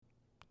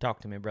Talk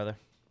to me, brother.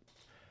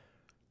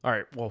 All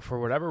right. Well, for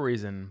whatever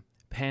reason,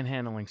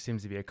 panhandling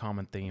seems to be a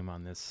common theme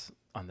on this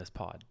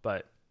pod.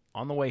 But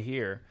on the way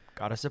here,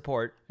 Gotta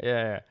support.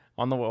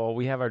 well,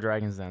 we have our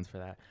Dragon's Dens for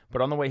that.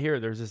 But on the way here,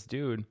 there's this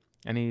dude,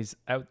 and he's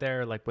out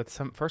there like with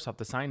some. First off,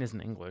 the sign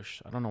isn't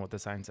English. I don't know what the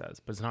sign says,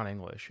 but it's not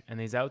English. And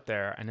he's out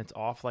there, and it's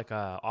off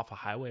a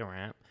highway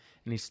ramp,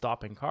 and he's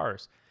stopping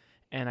cars.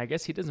 And I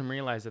guess he doesn't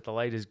realize that the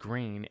light is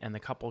green, and the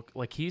couple,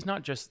 like, he's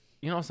not just,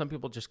 some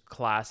people just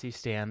classy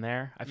stand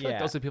there. I feel like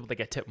those are the people that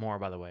get tipped more,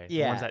 by the way.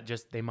 Yeah. The ones that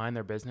just, they mind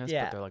their business,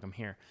 Yeah. but they're like, I'm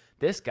here.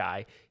 This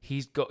guy,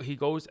 he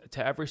goes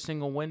to every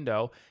single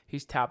window.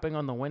 He's tapping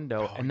on the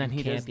window, and then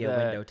he can't does be a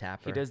window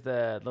tapper. He does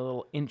the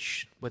little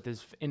inch with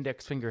his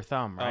index finger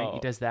thumb, right? Oh.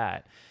 He does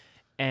that.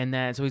 And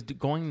then, so he's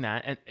going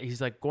that, and he's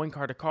like going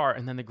car to car,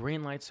 and then the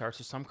green light starts,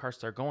 so some cars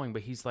start going,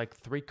 but he's like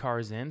 3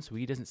 cars in, so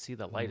he doesn't see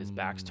the light, his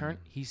back's turned.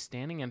 He's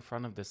standing in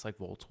front of this like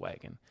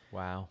Volkswagen.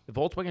 Wow. The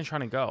Volkswagen's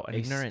trying to go, and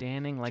Ignorant. he's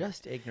standing like,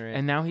 Just ignorant.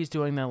 and now he's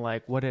doing the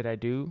like, what did I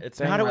do? It's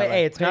thing not a where way. like,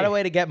 Hey, it's not a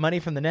way to get money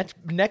from the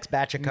next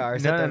batch of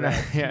cars. No, that no, no.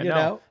 they're- Yeah, you no.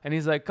 know? And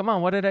he's like, come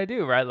on, what did I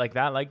do? Right? Like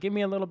that, like, give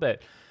me a little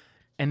bit.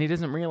 And he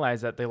doesn't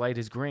realize that the light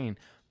is green.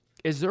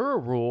 Is there a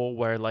rule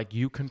where like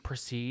you can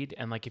proceed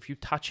and like if you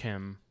touch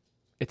him,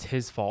 it's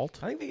his fault?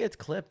 I think if he gets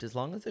clipped, as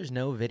long as there's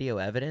no video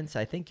evidence,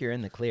 I think you're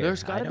in the clear.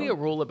 There's got to be a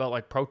rule about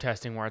like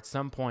protesting where at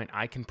some point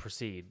I can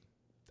proceed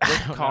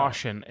with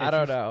caution. I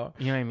don't know.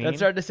 You know what I mean? That's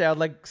starting to sound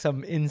like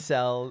some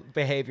incel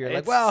behavior. Like,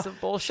 It's well, some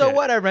bullshit. so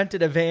what? I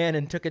rented a van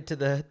and took it to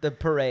the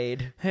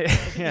parade.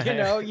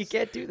 Yeah. You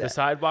can't do The that.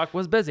 sidewalk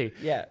was busy.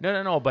 Yeah.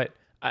 No. But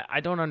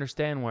I don't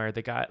understand where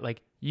the guy,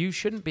 like, you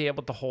shouldn't be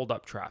able to hold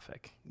up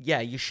traffic.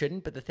 Yeah, you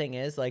shouldn't. But the thing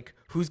is, like,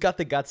 who's got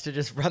the guts to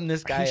just run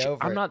this guy over?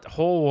 I'm not,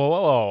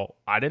 whoa.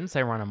 I didn't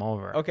say run him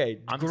over. Okay,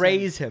 I'm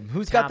graze him.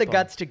 Who's got tap the him.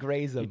 guts to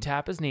graze him? You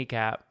tap his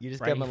kneecap. You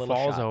just right? give him a he little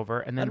falls shot. over,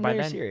 and Let then him by know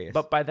you're then, serious.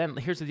 but by then,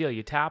 here's the deal: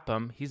 you tap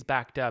him, he's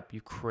backed up.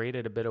 You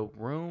created a bit of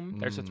room.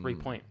 There's a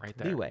 3-point right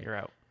there. Leeway. You're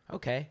out.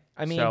 Okay.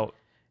 I mean, So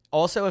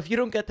also, if you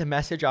don't get the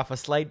message off a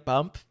slight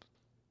bump,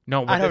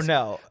 no, I don't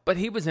know. But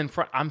he was in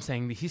front. I'm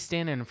saying that he's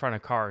standing in front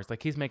of cars,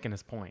 like he's making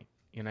his point.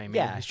 You know what I mean?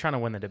 Yeah. He's trying to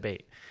win the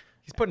debate.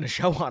 He's putting a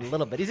show on a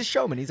little bit. He's a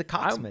showman. He's a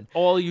coxman.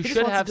 You He just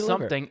should wants to have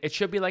deliver. something. It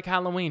should be like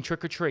Halloween,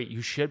 trick or treat.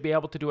 You should be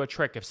able to do a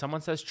trick. If someone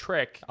says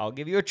trick, I'll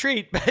give you a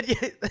treat. But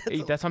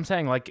that's what I'm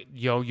saying. Like,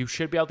 you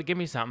should be able to give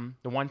me something.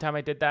 The one time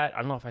I did that, I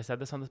don't know if I said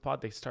this on this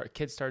pod.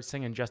 Kids started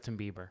singing Justin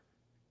Bieber.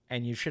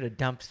 and you should have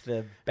dumped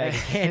the bag of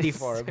candy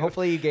for him.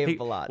 Hopefully, you gave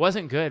him a lot.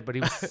 Wasn't good, but he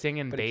was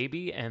singing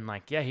 "Baby" and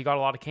like, yeah, he got a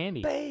lot of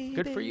candy.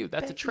 Good for Baby, you.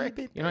 That's a trick.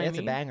 baby. You know what I That's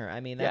mean? a banger.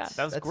 I mean, Yeah, that's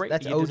that was great.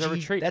 That's You deserve a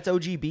OG. treat. That's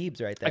OG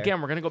Biebs right there.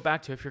 Again, we're gonna go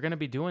back to if you're gonna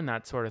be doing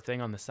that sort of thing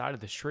on the side of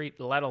the street,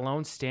 let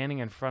alone standing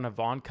in front of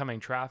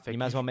oncoming traffic. you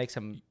might as well make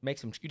some.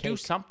 You do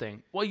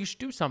something. Well, you should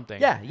do something.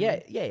 Yeah.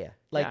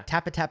 Like Yeah.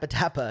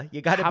 tappa.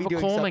 You got to Have be a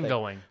doing Coleman something.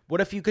 going.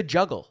 What if you could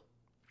juggle?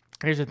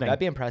 Here's the thing. That'd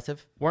be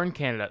impressive. We're in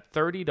Canada.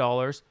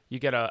 $30. You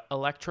get a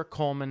electric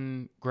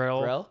Coleman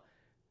grill. Grill.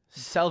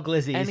 Sell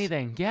glizzies.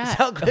 Anything. Yeah.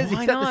 Sell glizzies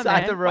Why at the not,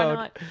 side of man? the Why road.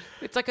 not?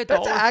 It's like That's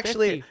 $1.50.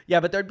 actually,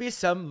 yeah, but there'd be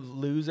some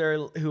loser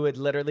who would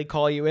literally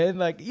call you in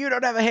like, you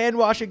don't have a hand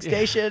washing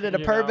station and a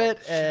you know. permit.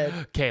 And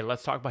Okay,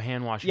 let's talk about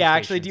hand washing. yeah,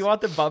 actually, do you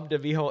want the bum to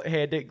be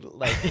handing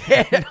like?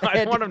 I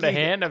don't want him to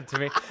hand them to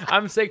me.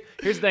 I'm saying,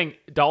 here's the thing: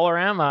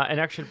 Dollarama, an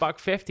extra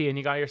 $1.50, and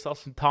you got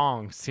yourself some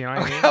tongs. You know what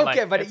I mean? Okay,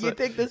 Like, but it's you a-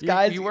 think this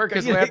guy's you work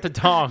his you way up think-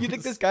 to tongs? You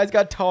think this guy's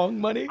got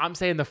tong money? I'm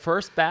saying the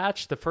first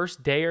batch, the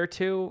first day or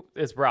two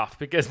is rough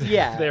because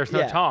Yeah, there's no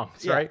yeah,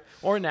 tongs, yeah. right?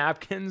 Or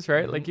napkins,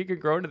 right? Like you could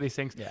grow into these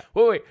things. Yeah.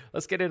 Wait,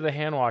 let's get into the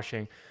hand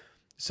washing.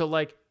 So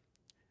like,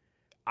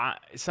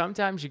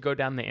 sometimes you go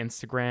down the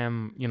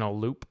Instagram,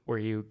 loop where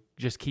you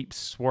just keep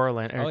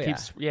swirling and Oh, it yeah.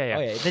 keeps, yeah.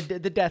 Oh yeah,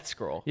 the death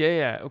scroll.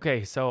 Yeah.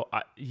 Okay. So,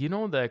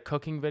 the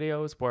cooking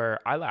videos where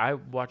I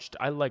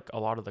like a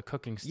lot of the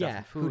cooking stuff. Yeah,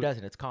 and who food.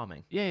 doesn't? It's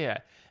calming. Yeah.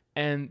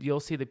 And you'll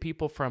see the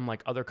people from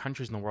like other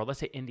countries in the world. Let's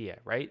say India,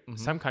 right? Mm-hmm.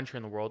 Some country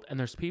in the world. And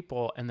there's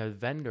people and they're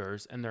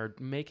vendors and they're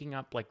making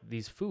up like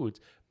these foods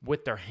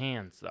with their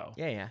hands though.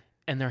 Yeah.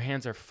 And their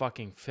hands are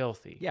fucking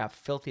filthy. Yeah,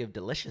 filthy of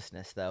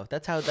deliciousness though.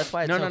 That's why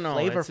it's No. so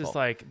flavorful. It's just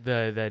like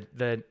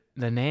the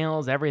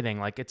nails, everything.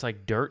 Like it's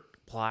like dirt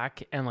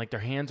black and like their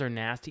hands are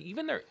nasty.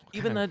 Even I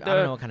don't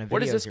know what kind of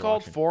what is videos this you're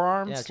called? watching.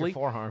 Forearm Yeah, it's your sleep.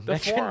 forearm. The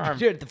That shouldn't be forearm.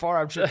 dirty. The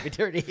forearm shouldn't be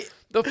dirty.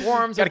 The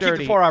forearms are Gotta dirty.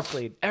 keep the forearm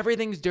clean.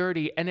 Everything's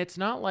dirty, and it's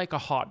not like a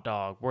hot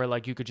dog where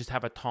like you could just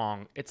have a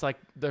tong. It's like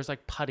there's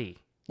like putty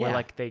where Yeah.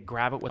 like they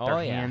grab it with Oh,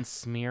 their yeah. hands,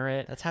 smear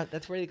it,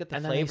 That's where you get the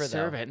and then flavor they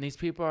serve though. it. And these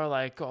people are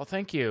like, "Oh,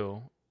 thank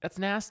you." That's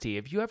nasty.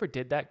 If you ever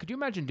did that, could you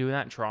imagine doing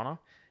that in Toronto?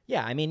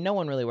 Yeah, I mean, no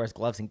one really wears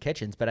gloves in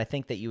kitchens, but I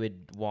think that you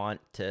would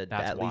want to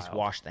That's at least wild.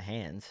 wash the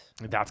hands.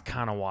 That's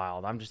kind of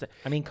wild. I'm just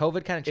I mean,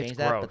 COVID kind of It's changed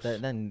that, but gross.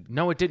 then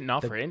no, it didn't.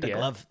 Not the, for the India.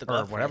 glove,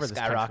 or whatever price this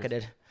country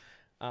is.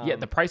 skyrocketed. Yeah,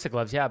 the price of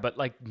gloves, yeah, but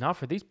like not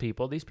for these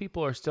people. These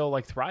people are still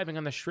like thriving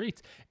on the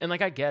streets, and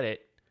like I get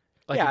it.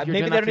 Like, yeah, if you're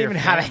maybe doing they that don't for your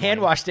even have a hand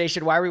family- wash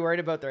station. Why are we worried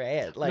about their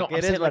hand? Like, No, I'm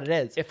it saying, is what like,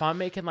 it is. If I'm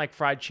making like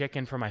fried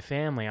chicken for my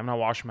family, I'm not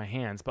washing my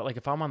hands. But like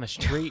if I'm on the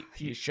street,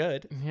 You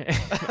should.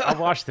 I'll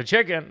wash the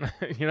chicken.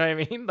 You know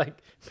what I mean? Like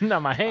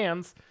not my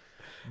hands.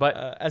 But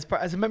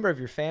As a member of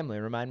your family,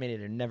 remind me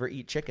to never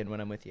eat chicken when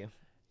I'm with you.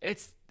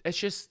 it's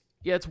just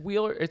it's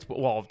Wheeler. That's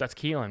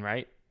Keelan,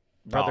 right?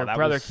 Oh, that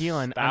Brother was-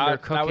 Keelan that was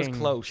undercooking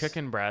close.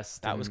 chicken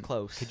breast. That was and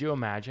close. Could you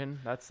imagine?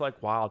 That's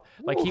like wild.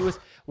 Like he was.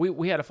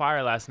 We had a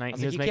fire last night. I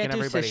was And he like, was you making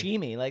can't do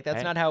everybody. sashimi. Like, that's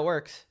Hey. not how it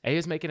works. He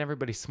was making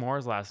everybody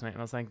s'mores last night, and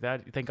I was like,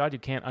 "That thank God you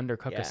can't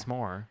undercook Yeah. a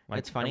s'more." Like,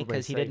 It's funny everybody's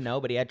because he safe. didn't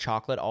know, but he had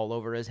chocolate all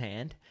over his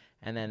hand.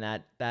 And then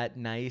that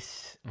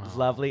nice, Oh,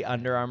 lovely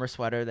Under Armour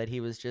sweater that he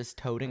was just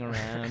toting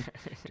around,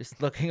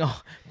 just looking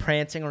all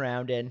prancing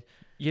around in.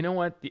 You know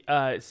what?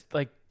 It's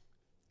like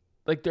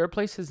there are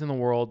places in the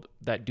world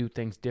that do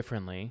things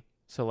differently.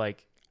 So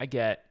like I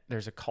get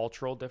there's a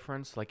cultural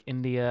difference, like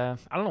India.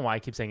 I don't know why I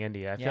keep saying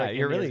India. I feel Yeah, like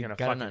you're India's really gonna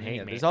gunning fucking on hate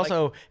India. me. There's Like,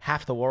 also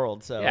half the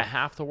world, so yeah,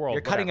 half the world.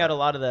 you're cutting out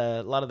whatever.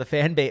 a lot of the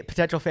fan base,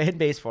 potential fan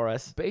base for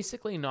us.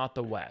 Basically, not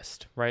the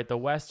West, right? The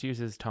West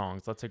uses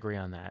tongs. Let's agree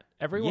on that.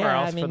 Everywhere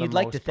Yeah, else, I mean, for the you'd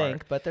like to most part,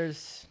 think, but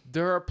there's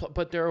there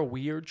are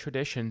weird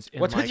traditions. In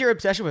what's like, with your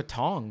obsession with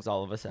tongs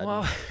all of a sudden?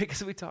 Well,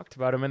 because we talked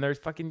about them, and they're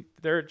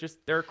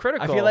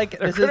critical. I feel like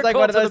They're this is like critical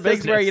one of to the those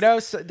things where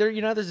business.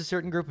 there's a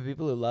certain group of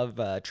people who love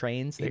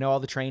trains. They know all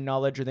the train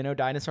knowledge, or they know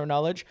dinosaur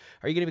knowledge.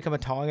 Are you going to become a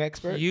tong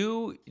expert?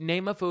 You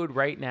name a food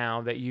right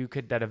now that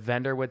a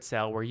vendor would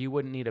sell where you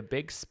wouldn't need a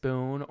big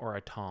spoon or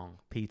a tong.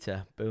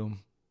 Pizza, boom.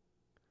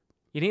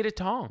 You need a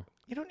tong.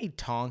 You don't need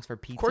tongs for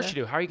pizza. Of course you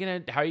do. How are you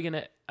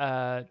gonna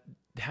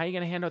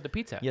hand out the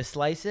pizza? You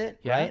slice it,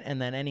 Yeah. right?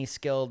 And then any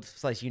skilled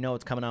slice,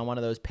 it's coming on one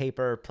of those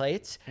paper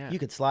plates. Yeah. You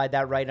could slide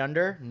that right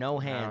under, no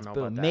hands, know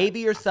boom. about that.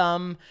 Maybe your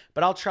thumb,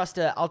 but I'll trust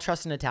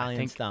an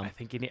Italian's thumb. I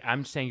think you need.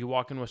 I'm saying you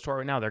walk into a store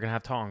right now, they're gonna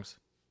have tongs.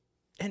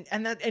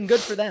 And good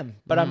for them.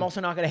 But I'm also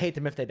not going to hate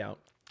them if they don't.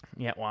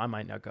 Yeah, well, I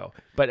might not go.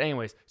 But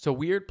anyways, so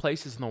weird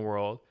places in the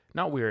world.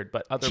 Not weird,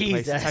 but other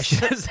Jesus. places. I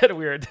should have said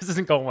weird. This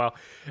isn't going well.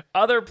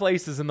 Other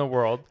places in the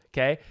world,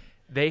 okay?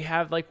 They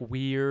have like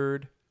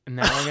weird.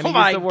 Now I'm Oh gonna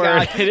my use the word.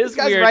 God. It is This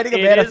guy's weird. writing a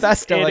It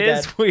manifesto It again.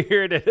 is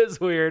weird. It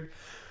is weird.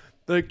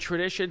 Like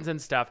traditions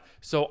and stuff.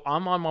 So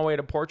I'm on my way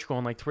to Portugal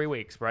in like 3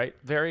 weeks, right?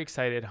 Very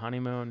excited.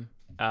 Honeymoon.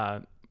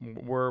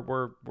 We're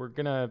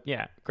gonna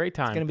great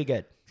time. It's going to be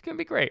good. It's gonna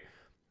be great.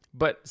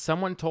 But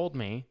someone told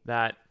me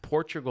that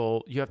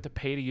Portugal, you have to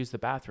pay to use the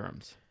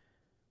bathrooms.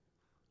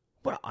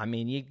 Well, I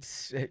mean,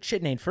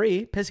 shitting ain't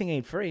free. Pissing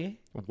ain't free.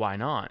 Why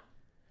not?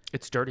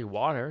 It's dirty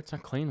water. It's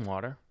not clean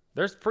water.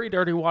 There's free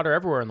dirty water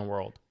everywhere in the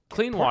world.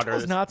 Clean water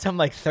Portugal's is not some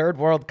like third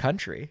world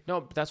country.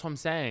 No, but that's what I'm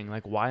saying.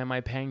 Like, why am I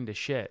paying to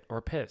shit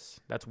or piss?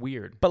 That's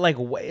weird. But like,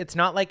 it's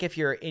not like if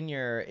you're in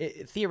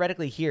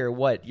theoretically here,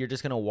 you're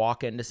just going to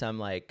walk into some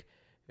like,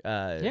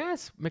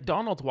 Yes,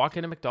 McDonald's. Walk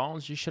into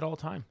McDonald's, you shit all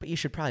the time. but you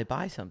should probably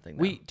buy something.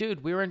 Though.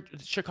 We were in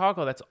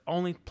Chicago. That's the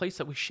only place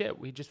that we shit.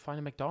 We just find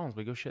a McDonald's.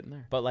 We go shit in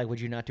there. But like,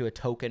 would you not do a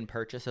token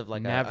purchase of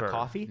like Never. a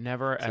coffee?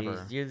 Never, See,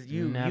 ever.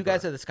 You Never.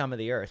 guys are the scum of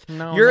the earth.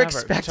 No, you're never.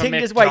 expecting To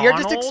just what? You're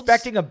just McDonald's?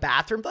 expecting a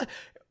bathroom.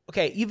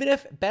 Okay, even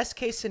if best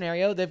case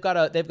scenario, they've got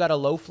a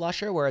low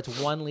flusher where it's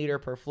 1 liter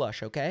per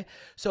flush. Okay,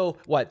 so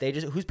what?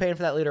 Who's paying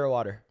for that liter of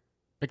water?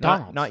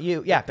 McDonald's. Not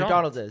you. Yeah,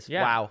 McDonald's is.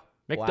 Yeah. Wow.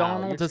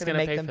 McDonald's Wow. is going to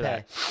make pay them for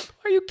pay. that.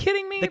 Are you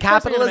kidding me? The Of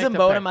course they're gonna capitalism make them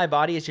bone pay. in my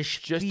body is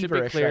just Just to be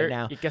feverish clear, right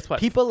now. guess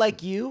what? People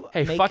like you.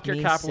 Hey, make fuck your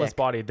me capitalist sick.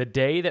 body. The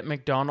day that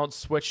McDonald's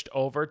switched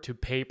over to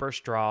paper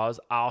straws,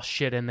 I'll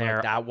shit in there.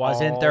 that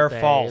wasn't all their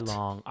day fault.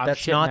 long. I'm That's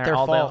shitting not there their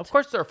all day. fault. Of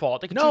course, it's their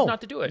fault. They can choose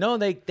not to do it. No,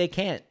 they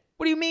can't.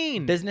 What do you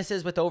mean?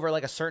 Businesses with over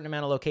like a certain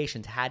amount of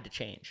locations had to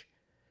change.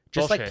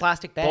 Just like Bullshit.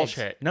 plastic bags.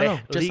 Bullshit. No, They no,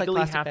 just like legally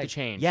plastic have to bags.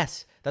 change.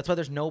 Yes, that's why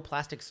there's no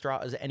plastic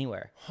straws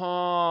anywhere.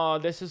 Oh,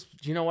 this is.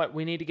 You know what?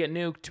 We need to get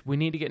nuked. We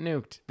need to get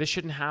nuked. This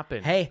shouldn't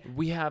happen. Hey.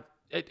 we have.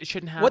 It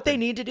shouldn't happen. What they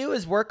need to do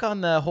is work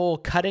on the whole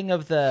cutting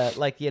of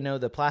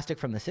the plastic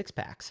from the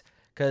 6-packs.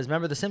 Because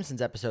remember the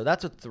Simpsons episode?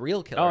 That's what the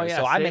real killer Oh, is. yeah,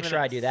 So I make saving sure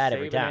I do that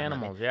every saving time.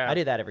 animals, yeah. I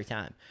do that every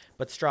time.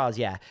 But straws,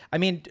 yeah. I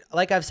mean,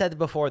 like I've said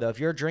before, though, if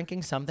you're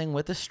drinking something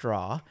with a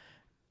straw,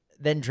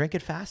 then drink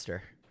it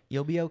faster.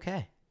 You'll be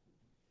okay.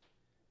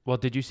 Well,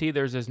 did you see?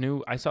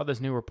 I saw this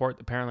new report.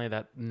 Apparently,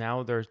 that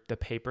now the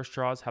paper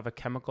straws have a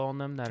chemical in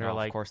them that Oh, are of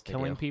like course they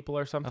killing do. people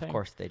or something. Of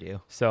course they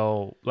do.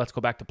 So let's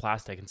go back to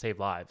plastic and save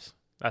lives.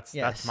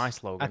 That's my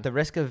slogan. At the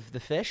risk of the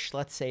fish,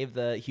 let's save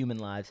the human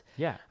lives.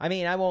 Yeah. I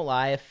mean, I won't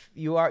lie. If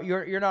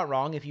you're not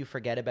wrong if you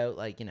forget about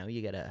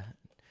you get a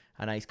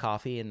nice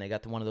coffee and they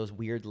got one of those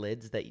weird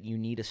lids that you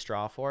need a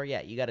straw for.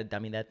 Yeah, you got to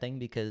dummy that thing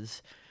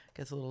because it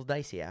gets a little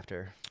dicey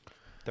after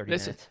 30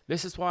 minutes.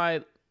 This is why,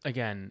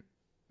 again,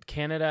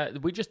 Canada,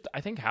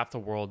 I think half the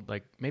world,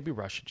 like maybe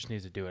Russia just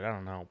needs to do it. I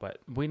don't know, but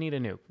we need a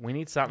nuke. We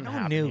need something to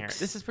happen here. nukes.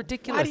 This is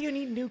ridiculous. Why do you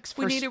need nukes?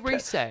 We need a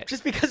reset.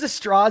 Just because of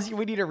straws,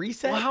 we need a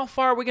reset. Well, how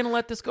far are we going to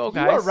let this go,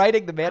 guys? You are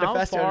writing the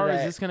manifesto How far today.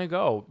 is this going to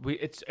go?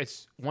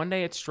 It's one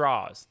day it's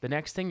straws. The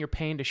next thing you're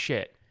paying to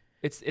shit.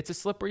 It's a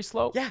slippery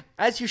slope. Yeah,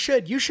 as you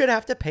should. You should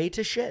have to pay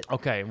to shit.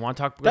 Okay, want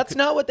to talk? That's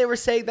not what they were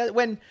saying. That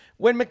when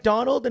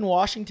McDonald and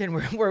Washington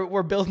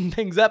were building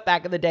things up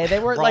back in the day, they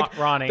weren't like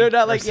Ronnie. They're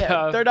not like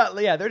they're not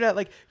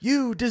like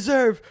you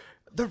deserve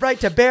the right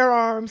to bear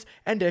arms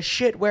and to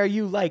shit where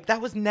you like. That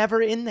was never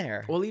in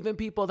there. Well, even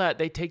people that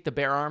they take the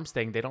bear arms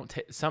thing, they don't.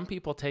 Some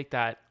people take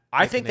that.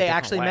 I think they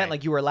actually meant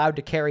like you were allowed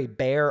to carry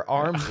bare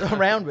arms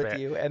around with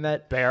you, and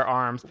that bare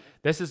arms.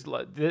 This is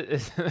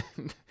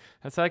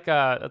that's like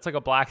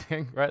a black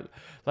thing, right?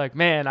 Like,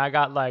 man, I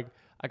got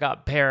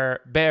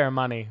bear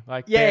money.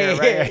 Like,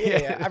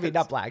 yeah. I mean,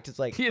 not black, just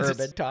like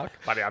urban talk.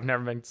 Buddy, I've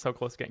never been so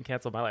close to getting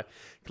canceled in my life.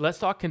 Let's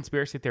talk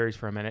conspiracy theories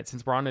for a minute,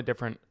 since we're on to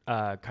different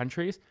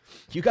countries.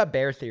 You got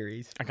bear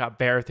theories. I got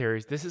bear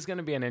theories. This is going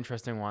to be an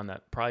interesting one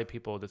that probably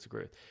people will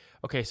disagree with.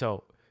 Okay,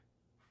 so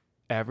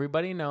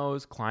everybody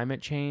knows climate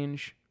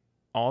change,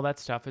 all that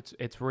stuff.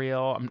 It's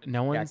real.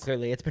 No one's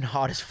clearly it's been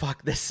hot as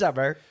fuck this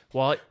summer.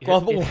 Well,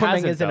 global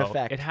warming is in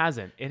effect. It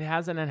hasn't.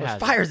 There's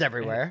fires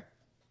everywhere.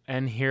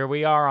 And here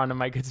we are on to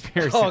my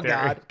conspiracy theory.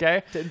 God.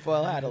 Okay.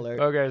 Tinfoil hat alert.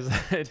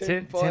 Okay.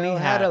 Tinfoil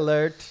hat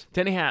alert.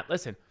 Tinny hat.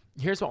 Listen,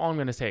 here's what I'm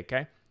going to say.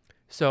 Okay.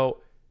 So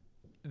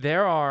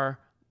there are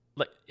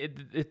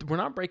we're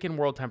not breaking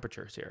world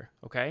temperatures here.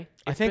 Okay.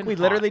 I think we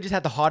literally just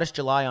had the hottest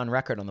July on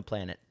record on the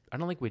planet. I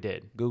don't think we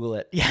did. Google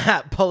it.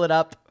 Yeah. Pull it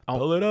up.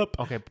 Pull it up.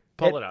 Okay.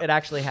 Pull it up. It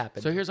actually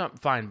happened. So here's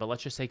fine, but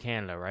let's just say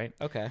Canada, right?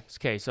 Okay.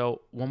 Okay.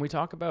 So when we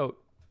talk about,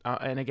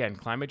 and again,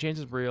 climate change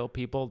is real.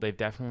 People, they've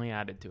definitely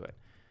added to it.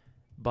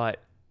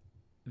 But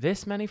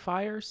this many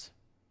fires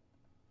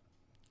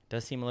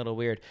does seem a little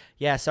weird.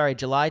 Yeah, sorry.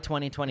 July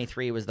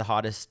 2023 was the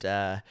hottest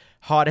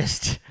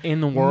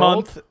in the world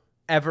month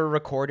ever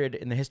recorded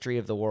in the history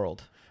of the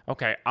world.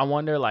 Okay, I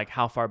wonder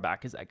how far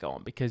back is that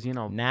going? Because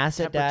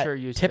NASA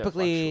data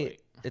typically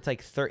it's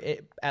like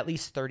at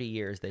least 30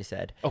 years. They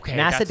said. Okay,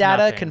 NASA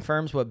data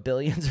confirms what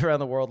billions around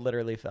the world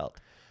literally felt.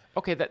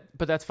 Okay,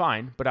 but that's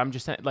fine. But I'm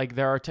just saying,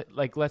 there are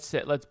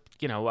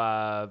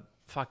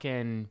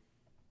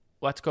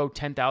let's go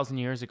 10,000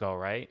 years ago,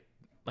 right?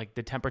 Like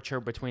the temperature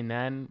between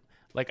then.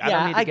 I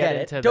don't need to get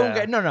into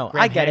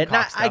I get it.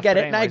 I get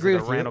it, and I agree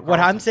with you.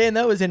 What I'm saying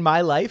though is in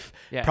my life,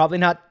 probably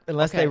not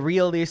unless they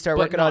really start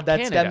working on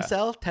that stem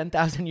cell.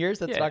 10,000 years,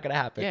 that's not going to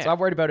happen. Yeah. So I'm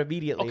worried about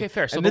immediately. Okay,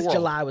 fair. So and this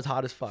July was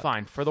hot as fuck.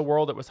 Fine for the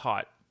world, it was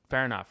hot.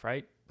 Fair enough,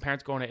 right?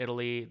 Parents going to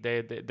Italy,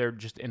 they're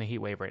just in a heat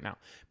wave right now.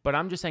 But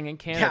I'm just saying in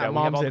Canada,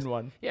 mom's in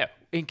one. Yeah,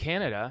 in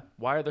Canada,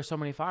 why are there so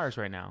many fires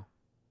right now?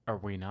 Are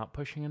we not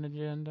pushing an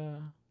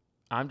agenda?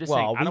 I'm just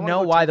saying. Well, we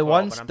know why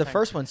the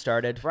first one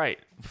started. Right.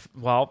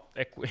 Well,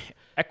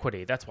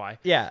 equity. That's why.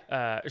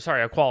 Yeah.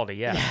 Sorry, equality.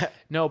 Yeah.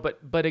 No,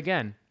 but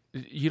again,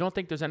 you don't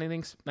think there's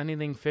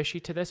anything fishy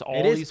to this?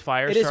 These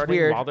fires starting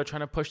weird. While they're trying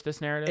to push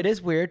this narrative. It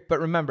is weird, but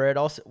remember, it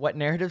also what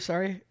narrative?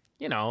 Sorry.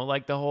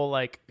 The whole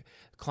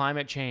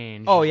climate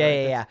change. Oh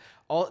yeah.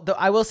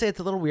 I will say it's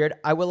a little weird.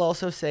 I will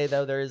also say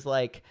though, there's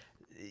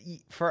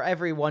for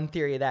every one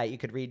theory of that, you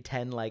could read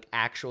 10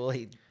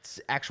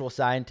 actual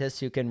scientists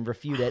who can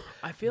refute it.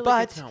 I feel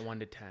like it's not 1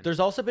 to 10. There's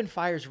also been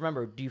fires.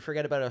 Remember, do you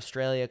forget about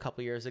Australia a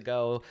couple years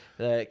ago?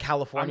 The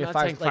California I'm not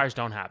fires. saying fires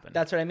don't happen.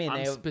 That's what I mean.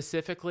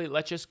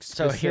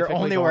 So you're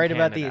only worried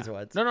about these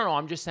ones. No.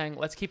 I'm just saying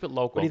let's keep it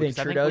local. What do you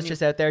think? Trudeau's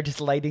just out there just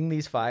lighting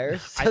these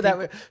fires so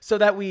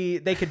that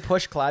they could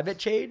push climate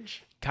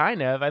change?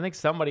 Kind of. I think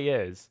somebody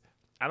is.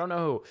 I don't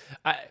know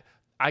who.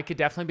 I could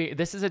definitely be.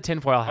 This is a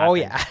tinfoil hat. Oh,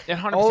 yeah. It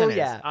 100%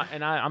 is.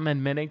 And I'm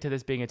admitting to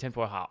this being a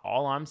tinfoil hat.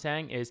 All I'm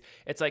saying is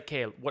it's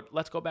okay,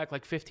 let's go back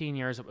 15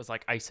 years. It was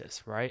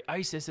ISIS, right?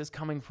 ISIS is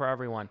coming for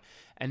everyone.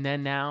 And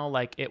then now,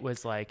 it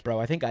was Bro,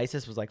 I think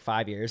ISIS was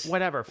 5 years.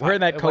 Whatever. We're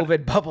in that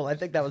COVID bubble. I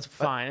think that was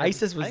fine.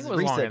 ISIS was I think it was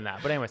recent. longer than that.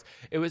 But anyways,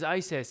 it was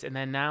ISIS. And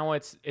then now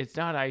it's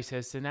not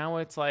ISIS. And now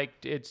it's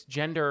it's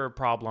gender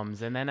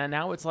problems. And then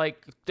now it's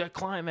the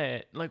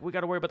climate. We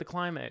got to worry about the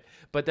climate.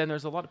 But then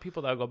there's a lot of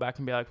people that go back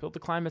and be well, the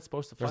climate's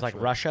supposed to fluctuate.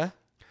 There's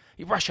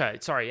Russia.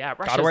 Sorry, yeah.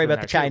 Got to worry about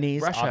the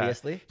Chinese,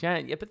 obviously.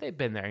 Yeah, but they've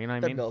been there. You know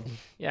what I mean? Building.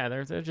 Yeah,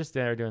 they're just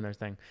there doing their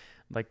thing,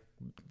 the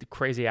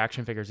crazy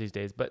action figures these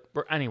days. But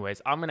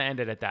anyways, I'm gonna end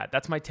it at that.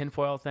 That's my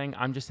tinfoil thing.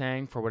 I'm just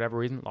saying, for whatever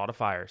reason, a lot of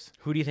fires.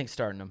 Who do you think's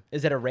starting them?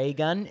 Is it a ray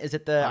gun? Is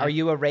it are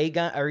you a ray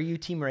gun? Are you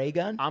team ray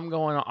gun?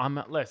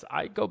 Listen,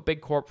 I go big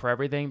corp for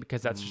everything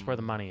because that's just where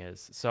the money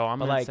is. So I'm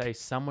gonna say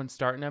someone's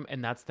starting them,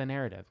 and that's the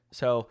narrative.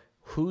 So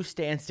who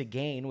stands to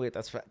gain? Wait,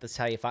 that's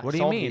how you find. What do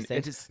you mean?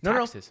 It's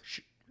taxes.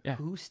 Yeah.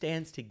 Who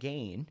stands to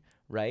gain?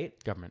 Right?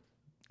 Government.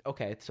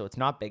 Okay, so it's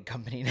not big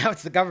company now;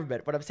 it's the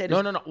government. What I'm saying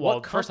is, no.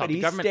 Well, first off, the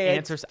government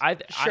answers.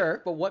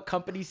 But what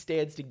company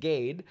stands to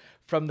gain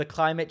from the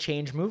climate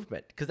change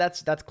movement? Because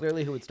that's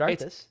clearly who would start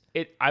this.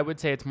 I would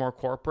say it's more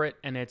corporate,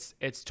 and it's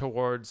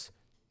towards,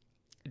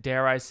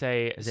 dare I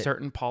say,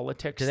 certain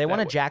politics. Do they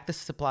want to jack the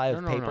supply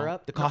of paper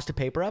up? The cost of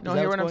paper up? No,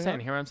 hear what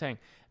I'm saying.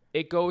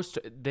 It goes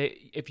to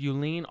if you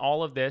lean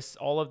all of this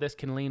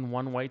can lean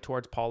one way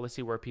towards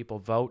policy where people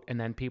vote, and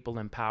then people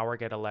in power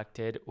get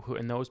elected,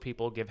 and those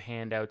people give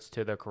handouts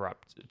to the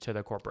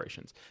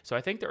corporations. So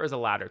I think there is a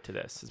ladder to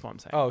this, is what I'm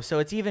saying. Oh, so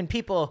it's even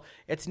people.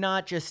 It's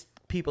not just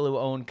people who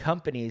own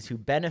companies who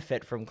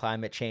benefit from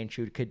climate change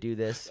who could do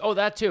this. Oh,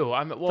 that too.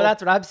 Well, But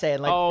that's what I'm saying.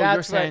 Like, oh, that's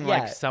you're saying what,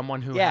 like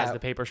someone who has the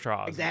paper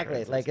straws.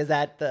 Exactly. Like, is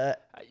that the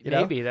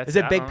maybe that's is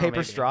it I big don't know, paper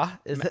maybe. straw?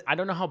 I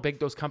don't know how big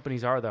those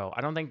companies are though.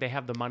 I don't think they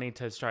have the money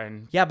to try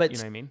and but you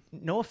know what I mean.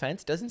 No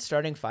offense, doesn't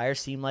starting fires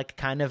seem like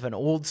kind of an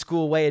old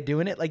school way of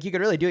doing it? Like, you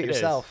could really do it It is.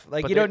 yourself.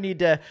 Like, But you don't need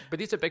to. But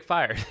these are big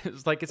fires.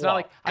 It's like it's not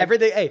like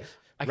everything. Hey,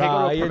 I can't go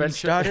to a Ryan provincial-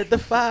 started the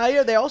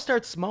fire. They all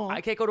start small.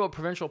 I can't go to a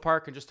provincial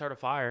park and just start a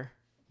fire.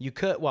 You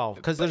could,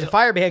 because there's a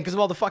fire ban because of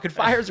all the fucking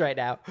fires right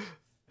now.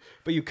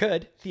 But you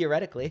could,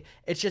 theoretically.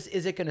 It's just,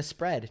 is it going to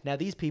spread? Now,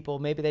 these people,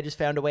 maybe they just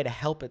found a way to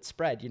help it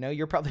spread. You know,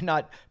 you're probably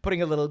not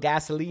putting a little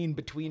gasoline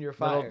between your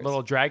fires.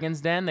 Little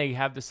Dragon's Den, they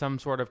have some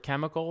sort of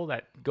chemical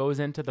that goes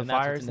into the and that's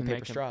fires what's in the and paper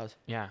make them- straws.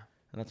 Yeah.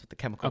 And that's what the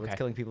chemical that's Okay.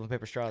 killing people in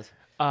paper straws.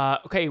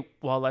 Okay.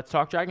 Well, let's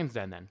talk Dragon's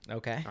Den then.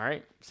 Okay. All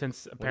right.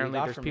 Since you apparently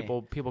got there's for me?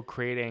 people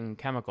creating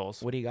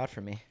chemicals. What do you got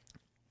for me?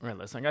 All right.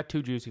 Listen, I got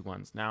 2 juicy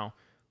ones. Now,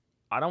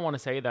 I don't want to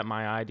say that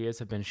my ideas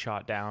have been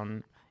shot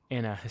down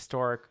in a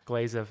historic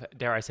glaze of,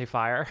 dare I say,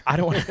 fire. I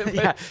don't want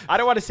to. I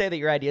don't want to say that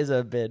your ideas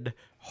have been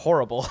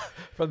horrible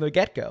from the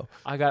get go.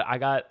 I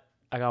got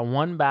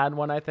one bad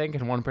one, I think,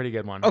 and one pretty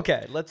good one.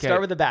 Okay, let's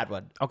start with the bad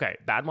one. Okay,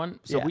 bad one.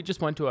 So Yeah. we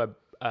just went to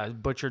a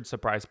butchered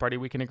surprise party.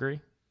 We can agree.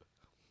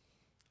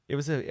 It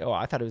was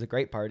I thought it was a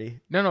great party.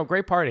 No,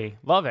 great party.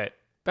 Love it.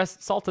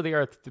 Best salt of the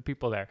earth to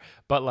people there.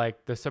 But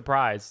like the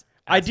surprise.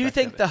 I do aspect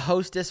think of it. the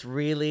hostess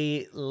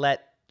really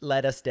let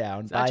us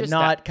down not by just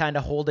not kind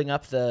of holding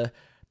up the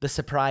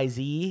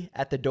surprisee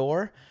at the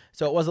door.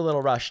 So it was a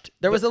little rushed.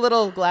 There was a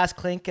little glass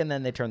clink, and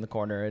then they turned the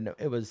corner, and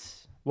it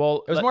was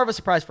more of a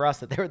surprise for us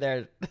that they were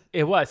there.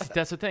 It was.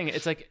 That's the thing.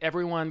 It's like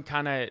everyone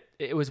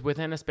it was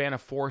within a span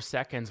of 4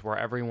 seconds where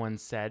everyone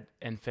said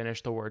and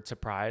finished the word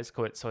surprise.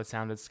 So it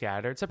sounded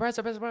scattered. Surprise,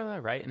 surprise,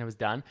 surprise, right? And it was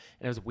done.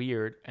 And it was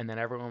weird. And then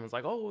everyone was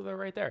like, oh, they're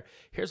right there.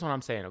 Here's what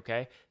I'm saying,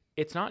 okay?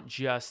 It's not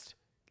just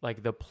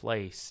like the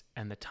place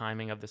and the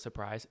timing of the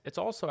surprise. It's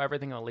also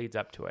everything that leads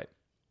up to it.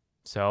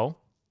 So,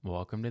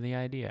 welcome to the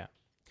idea.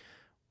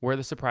 We're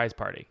the surprise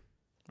party.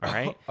 All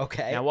right.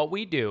 Okay. Now, what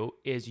we do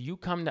is you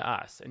come to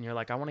us and you're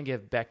like, I want to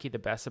give Becky the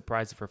best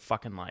surprise of her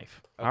fucking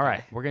life. Okay. All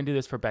right. We're going to do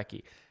this for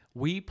Becky.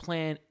 We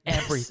plan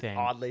everything. This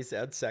oddly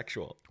sounds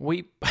sexual.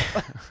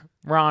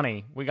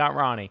 Ronnie. We got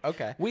Ronnie.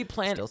 Okay. We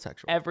plan Still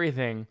sexual.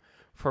 everything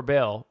for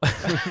Bill.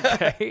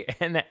 Okay.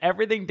 And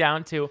everything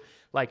down to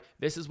like,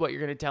 this is what you're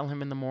going to tell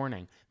him in the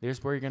morning. This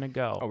is where you're going to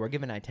go. Oh, we're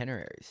giving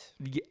itineraries.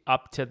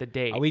 Up to the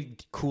date. Are we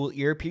cool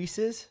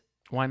earpieces?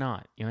 Why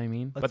not? You know what I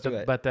mean? Let's do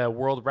it. But the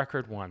world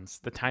record ones,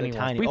 the tiny ones.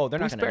 tiny- We, oh, they're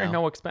not we gonna spare know.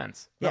 no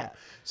expense. No. Yeah.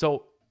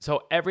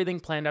 So everything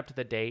planned up to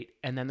the date,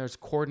 and then there's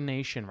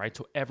coordination, right?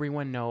 So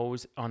everyone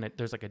knows on it.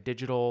 There's like a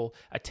digital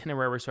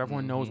itinerary, so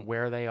everyone knows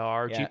where they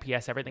are, Yeah.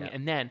 GPS, everything, Yeah.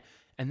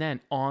 and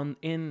then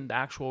in the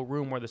actual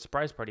room where the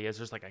surprise party is,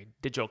 there's like a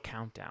digital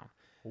countdown.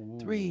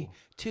 3,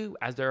 2,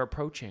 as they're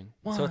approaching.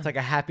 1, So it's like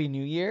a happy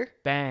new year.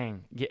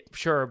 bang. Yeah,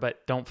 sure,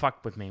 but don't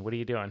fuck with me. What are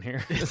you doing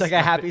here? It's like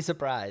a happy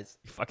surprise.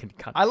 You fucking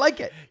cunt. I like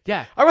it.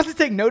 Yeah. I wasn't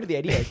saying no to the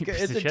idea. You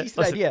piece It's of a shit. decent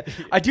Listen. idea.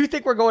 I do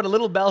think we're going a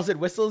little bells and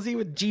whistlesy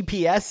with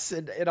GPS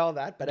and all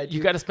that, but I do.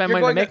 You gotta spend you're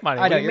money to going make money.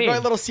 I What know do you you're going a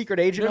mean? little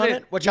secret agent on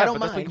it, which Yeah, I don't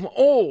but that's mind. like,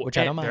 oh, Which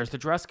I don't and mind. there's the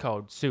dress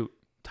code, suit,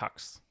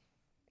 tux,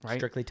 right?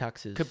 Strictly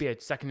tuxes. Could be a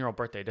 2nd-year-old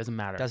birthday. Doesn't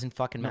matter. Doesn't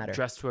fucking No, matter.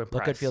 dress to impress.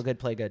 Look good, feel good,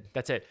 play good.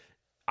 That's it.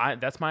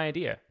 That's my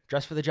idea.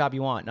 Dress for the job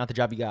you want, not the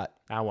job you got.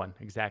 That one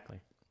exactly.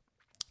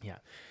 Yeah.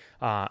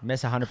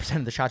 Miss 100%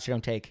 of the shots you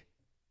don't take.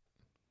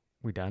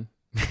 We done.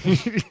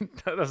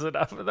 That's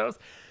enough of those.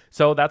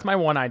 So that's my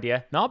one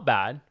idea. Not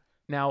bad.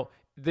 Now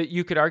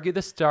you could argue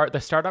the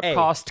startup Hey.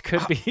 cost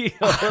could be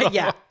a little-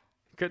 Yeah.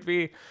 could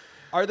be.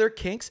 Are there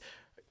kinks?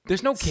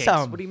 There's no kinks.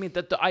 Some. What do you mean?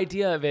 The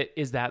idea of it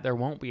is that there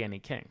won't be any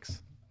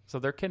kinks. So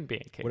there can be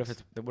kinks.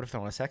 What if they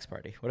want a sex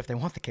party? What if they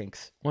want the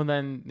kinks? Well,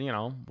 then,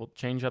 we'll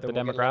change up the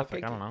Then we'll get a little demographic.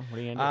 I kinky. don't know. What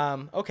are you going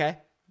to do? Okay.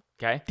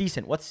 Okay.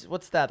 Decent. What's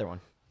the other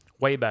one?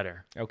 Way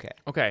better. Okay.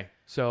 Okay.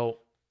 So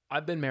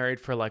I've been married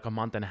for like a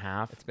month and a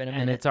half. It's been a And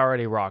minute. it's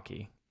already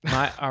rocky.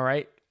 All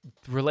right.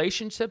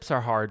 Relationships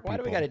are hard, Why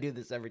do we people. got to do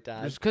this every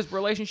time? Just because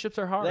relationships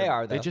are hard. They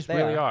are, They though. just They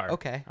really are. are.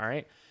 Okay. All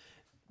right.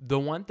 The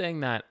one thing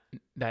that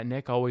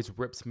Nick always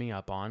rips me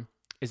up on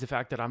is the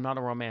fact that I'm not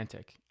a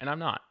romantic. And I'm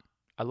not.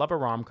 I love a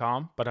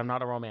rom-com, but I'm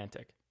not a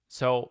romantic.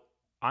 So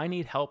I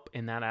need help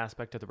in that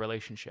aspect of the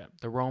relationship,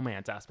 the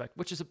romance aspect,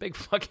 which is a big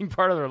fucking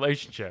part of the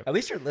relationship. At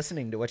least you're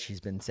listening to what she's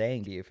been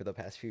saying to you for the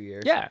past few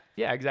years. Yeah,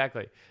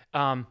 exactly.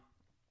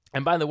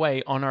 And by the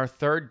way, on our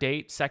third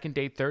date,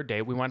 third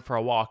date, we went for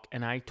a walk,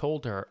 and I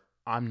told her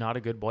I'm not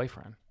a good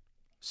boyfriend.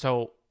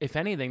 So if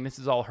anything, this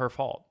is all her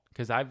fault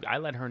because I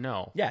let her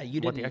know. Yeah, you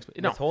what didn't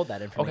no, withhold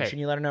that information. Okay.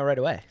 You let her know right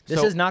away. This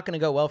So- is not going to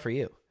go well for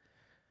you.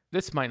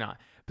 this might not.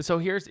 But so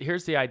here's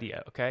the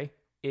idea. Okay,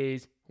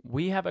 is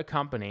we have a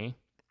company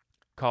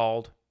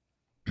called,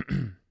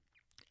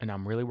 and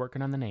I'm really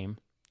working on the name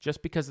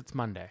just because it's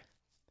Monday.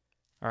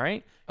 All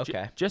right.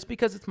 Okay. Just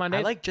because it's Monday.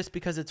 I like just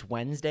because it's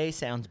Wednesday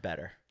sounds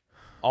better.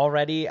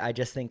 already. I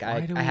just think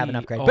Why do I have an we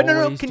upgrade. But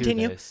no, always do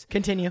continue. this?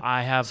 Continue.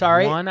 I have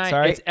Sorry.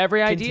 It's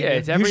every idea. Continue.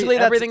 It's every, usually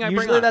everything I bring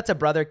usually up. that's a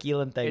Brother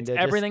Keelan thing. It's to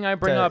everything just, I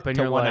bring to, up, and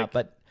to you're one like, up,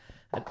 but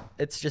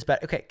it's just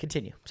better. Okay,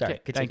 continue. Sorry,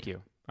 okay, continue. thank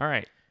you. All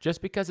right.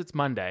 Just because it's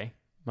Monday,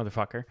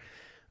 motherfucker,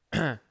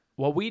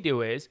 what we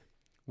do is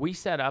we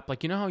set up,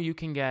 like, you know how you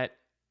can get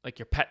like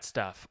your pet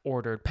stuff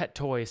ordered, pet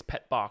toys,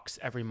 pet box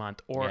every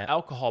month, or Yeah.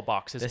 alcohol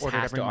boxes This ordered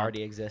has every to month.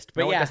 already exist.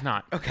 But No, yeah, it does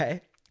not.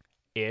 Okay.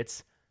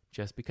 It's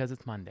just because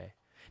it's Monday.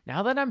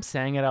 Now that I'm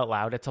saying it out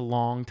loud, it's a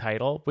long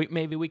title.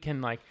 Maybe we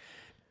can like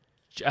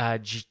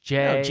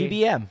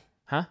GBM.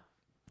 Huh?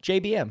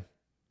 JBM.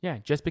 Yeah,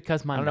 just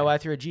because Monday. I don't know why I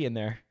threw a G in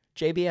there.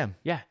 JBM.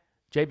 Yeah,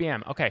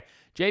 JBM. Okay,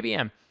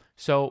 JBM.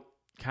 So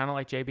kind of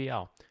like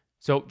JBL.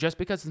 So just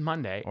because it's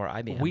Monday, Or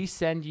IBM. we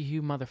send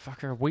you,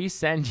 motherfucker, we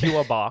send you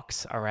a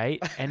box, all right?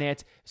 And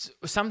it's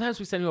sometimes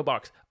we send you a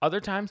box.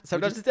 Other times,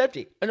 Sometimes it's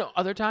empty.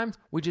 other times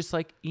we just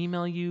like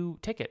email you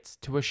tickets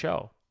to a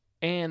show.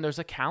 And there's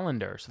a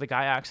calendar. So the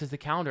guy acts as the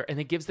calendar and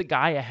it gives the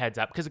guy a heads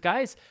up because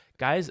the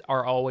guys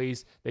are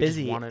always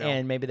Busy, just want to know.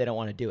 and maybe they don't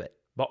want to do it.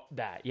 But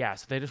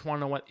so they just want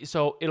to know what.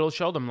 So it'll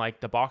show them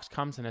like the box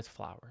comes and it's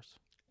flowers.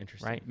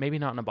 Interesting. Right? Maybe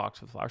not in a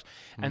box with flowers.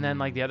 And then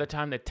like the other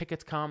time the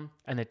tickets come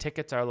and the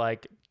tickets are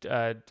like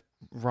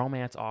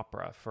romance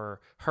opera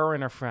for her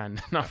and her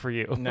friend, not for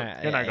you. You're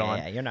not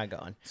going. Yeah, you're not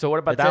going. So what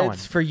about But that one?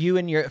 it's for you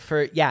and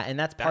and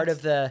that's part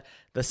of the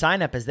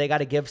sign up is they got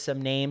to give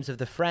some names of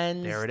the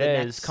friends, There it the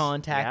is. next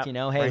contact, Yep.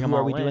 hey, Bring 'em who are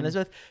all we doing in. this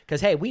with?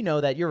 Because hey, we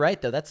know that you're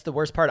right though. That's the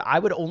worst part. I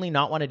would only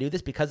not want to do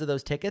this because of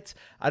those tickets.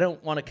 I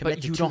don't want to commit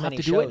But to you too don't have many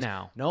to do it shows.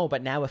 now. No,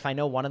 but now if I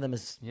know one of them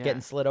is Yeah.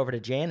 getting slid over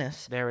to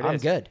Janice, There it I'm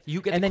is. good. You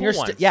get and the then cool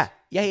you're ones.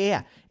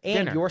 yeah.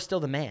 And Dinner. you're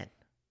still the man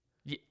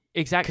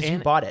Exactly. because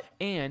you bought it.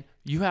 And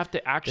you have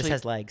to actually. This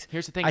has legs.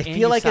 Here's the thing. I and feel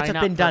you like it's sign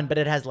up been for- done, but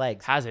it has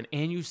legs. Hasn't.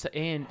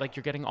 And like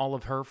you're getting all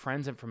of her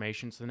friends'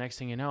 information. So the next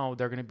thing you know,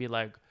 they're gonna be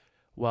like,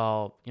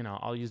 well,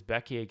 I'll use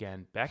Becky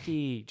again.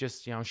 Becky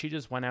just, she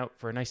just went out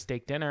for a nice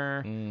steak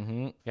dinner.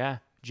 Mm-hmm. Yeah,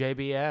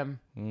 JBM.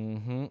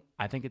 Mm-hmm.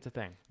 I think it's a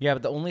thing. Yeah,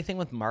 but the only thing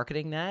with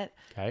marketing that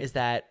Okay. is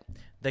that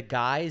the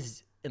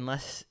guys,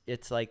 unless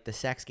it's like the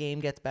sex game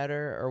gets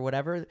better or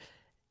whatever,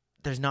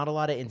 there's not a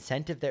lot of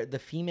incentive there. The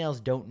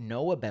females don't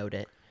know about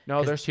it.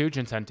 No, there's huge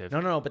incentive.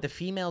 No, but the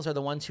females are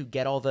the ones who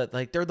get all the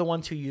they're the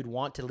ones who you'd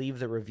want to leave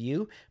the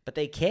review, but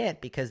they can't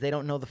because they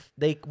don't know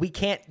they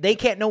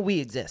can't know we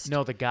exist.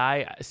 No, the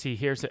guy. See,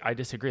 I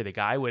disagree. The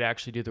guy would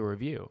actually do the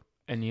review,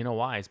 and you know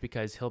why? It's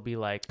because he'll be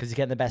like, because he's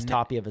getting the best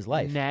toppy of his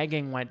life.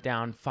 nagging went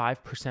down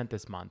 5%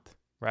 this month,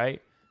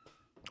 right?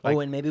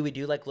 And maybe we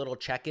do like little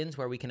check-ins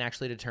where we can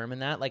actually determine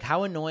that. Like,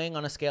 how annoying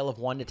on a scale of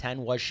 1 to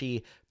 10 was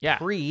she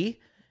pre,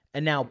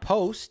 and now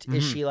post?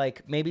 Is she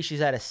like maybe she's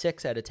at a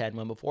 6 out of 10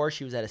 when before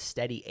she was at a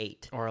steady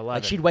 8 Or 11.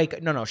 Like she'd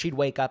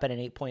wake up at an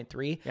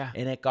 8.3,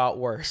 and it got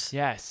worse.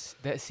 Yes.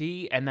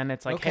 And then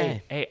it's like,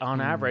 Okay. hey,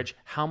 on average,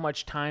 how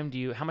much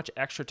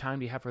extra time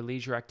do you have for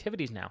leisure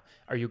activities now?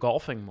 Are you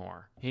golfing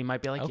more? He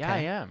might be like, yeah, I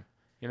Okay. am.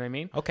 You know what I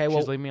mean? Okay, Just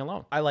well, leave me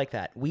alone. I like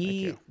that.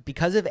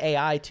 Because of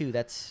AI too.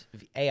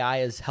 AI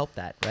has helped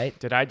that, right?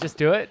 Did I just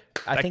do it?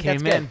 I think came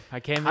that's good. in. I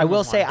came in. I will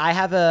with say one. I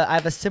have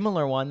a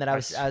similar one that I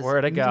was.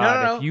 swear to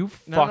God, No. if you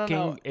No.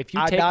 fucking if you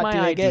I'm take not my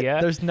doing it. idea,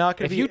 there's not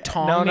gonna if be. you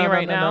tong me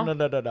right now,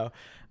 No.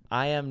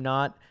 I am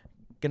not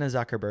gonna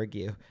Zuckerberg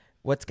you.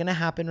 What's gonna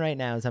happen right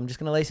now is I'm just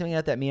gonna lay something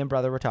out that me and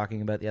brother were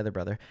talking about, the other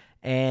brother,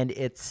 and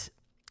it's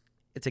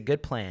a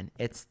good plan.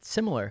 It's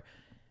similar.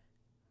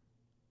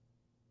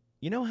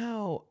 You know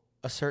how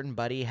a certain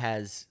buddy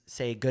has,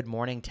 say, good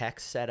morning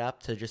text set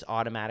up to just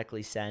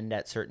automatically send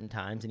at certain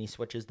times, and he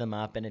switches them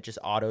up, and it just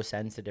auto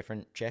sends to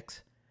different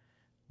chicks?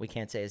 We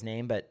can't say his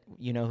name, but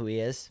you know who he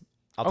is.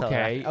 I'll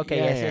tell you. Okay,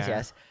 yeah.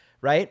 yes.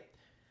 Right?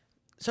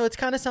 So it's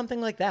kind of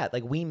something like that.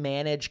 Like, we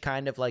manage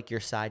kind of like your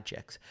side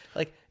chicks.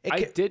 Like,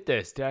 I did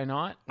this, did I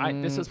not?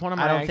 This is one of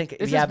my. I don't think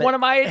this yeah, is but one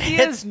of my ideas.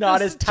 It's not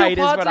This as is tight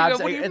Joe as what I'm Podrick.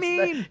 saying. What do you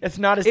mean? It's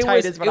not as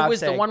tight as what I'm saying. It was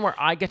the one where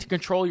I get to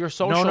control your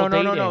social. No.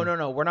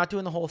 dating. We're not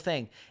doing the whole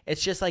thing.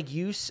 It's just like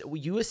you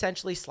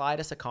essentially slide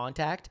us a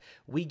contact.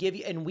 We give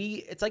you, and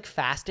it's like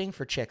fasting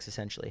for chicks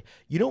essentially.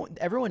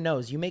 Everyone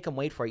knows you make them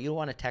wait for it. You don't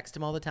want to text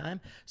them all the time.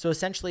 So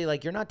essentially,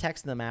 like, you're not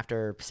texting them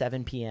after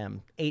 7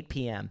 p.m., 8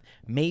 p.m.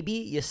 Maybe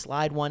you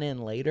slide one in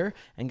later,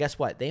 and guess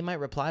what? They might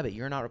reply, but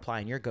you're not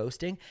replying. You're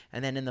ghosting,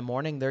 and then in the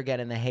morning they're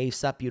getting the hey,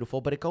 sup, beautiful,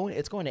 but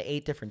it's going to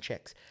 8 different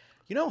chicks.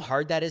 You know how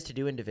hard that is to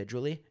do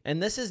individually?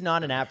 And this is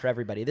not an app for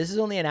everybody. This is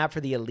only an app for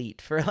the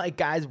elite, for like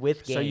guys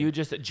with game. So you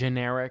just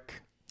generic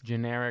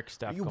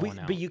stuff going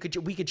out. But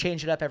we could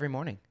change it up every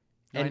morning.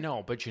 I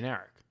know, but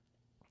generic.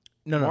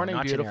 No, Morning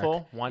not beautiful.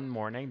 generic. One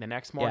morning, the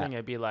next morning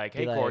it'd be like,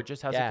 hey, Be like,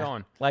 gorgeous, how's it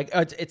going? Like,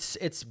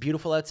 it's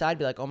beautiful outside.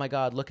 Be like, oh my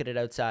god, look at it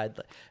outside.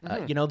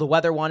 The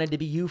weather wanted to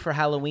be you for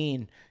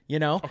Halloween.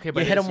 Okay,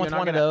 but you hit them with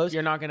one of those.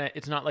 You're not gonna.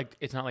 It's not like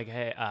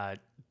hey,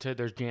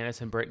 there's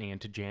Janice and Brittany,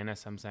 and to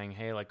Janice I'm saying,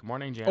 hey, like,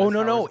 morning, Janice. Oh no,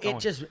 how no, is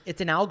it going?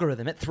 it's an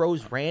algorithm. It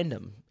throws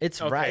random.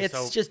 It's Okay, it's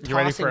so just you're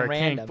ready tossing for a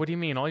random. kink. What do you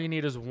mean? All you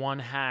need is one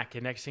hack,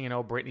 and next thing you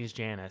know, Brittany's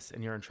Janice,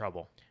 and you're in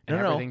trouble. And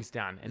No. everything's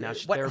done. And now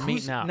What- they're who's-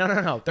 meeting up. No,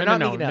 they're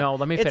not meeting up. No,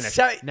 let me It's finish.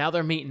 so- Now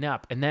they're meeting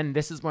up, and then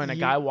this is when a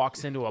guy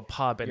walks into a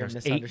pub, and You're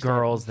there's 8 misunderstanding.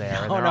 girls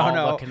there, and they're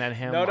all looking at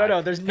him. No.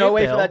 like, There's "Hey, no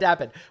way Bill." for that to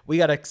happen. We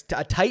got a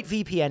tight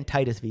VPN,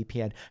 tightest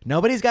VPN.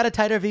 Nobody's got a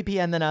tighter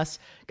VPN than us.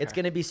 It's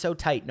going to be so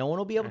tight. No one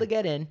will be able to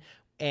get in.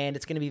 And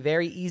it's going to be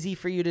very easy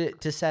for you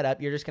to set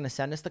up. You're just going to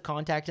send us the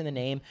contact and the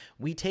name.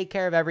 We take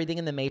care of everything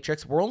in the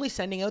matrix. We're only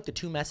sending out the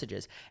 2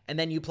 messages. And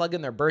then you plug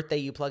in their birthday,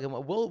 you plug in,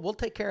 we'll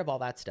take care of all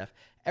that stuff.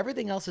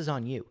 Everything else is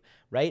on you,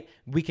 right?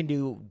 We can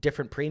do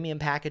different premium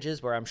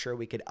packages where I'm sure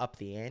we could up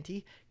the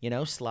ante,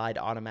 slide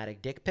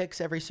automatic dick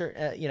pics every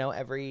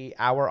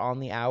hour on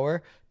the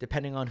hour,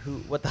 depending on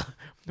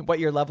what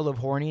your level of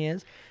horny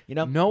is.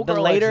 No the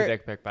girl later, likes a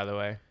dick pic, by the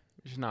way.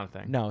 Which is not a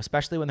thing. no,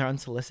 especially when they're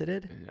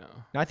unsolicited.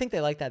 No, I think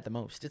they like that the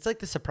most. It's like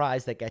the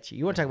surprise that gets you.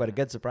 You want to talk about a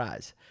good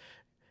surprise.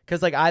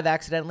 Because I've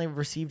accidentally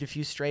received a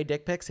few stray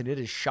dick pics, and it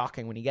is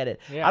shocking when you get it.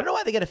 Yeah. I don't know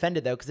why they get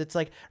offended, though, because it's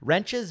like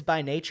wrenches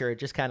by nature are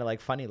just kind of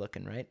like funny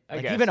looking, right? I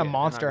Like guess, even a yeah.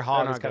 monster They're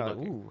hog not is kind of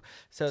like, good-looking. ooh.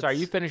 So Sorry,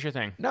 it's- you finish your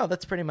thing. No,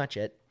 that's pretty much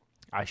it.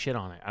 I shit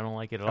on it. I don't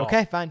like it at all.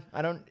 Okay, fine.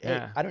 I don't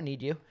Yeah.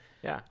 need you.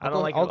 Yeah, I I'll don't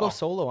go, like it I'll at go all.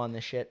 solo on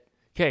this shit.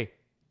 Okay,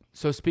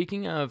 so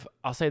speaking of,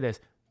 I'll say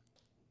this.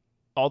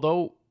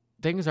 Although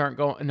things are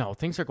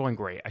going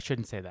great. I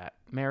shouldn't say that.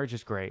 Marriage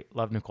is great.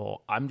 Love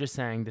Nicole. I'm just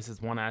saying this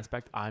is one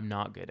aspect I'm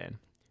not good in.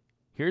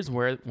 Here's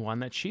one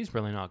that she's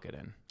really not good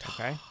in.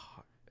 Okay?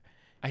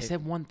 I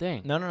said one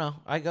thing. No.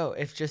 I go.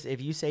 If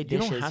you say You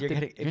dishes, don't have you're to,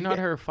 gonna. you're not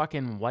her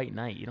fucking white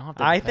knight. You don't have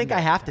to. I defend think her I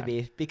every have to time.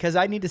 be because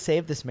I need to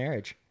save this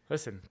marriage.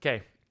 Listen,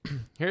 okay.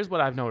 Here's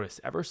what I've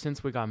noticed. Ever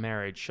since we got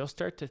married, she'll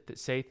start to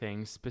say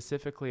things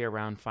specifically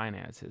around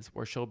finances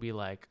where she'll be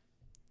like,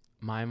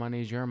 my money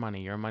is your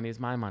money is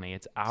my money.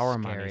 It's our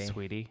money, Scary.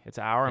 sweetie. It's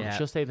our money. Yeah.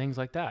 She'll say things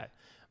like that.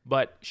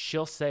 But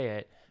she'll say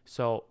it,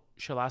 so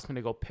she'll ask me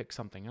to go pick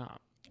something up.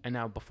 And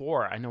now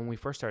before, I know when we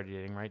first started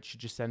dating, right,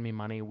 she'd just send me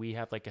money. We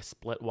have like a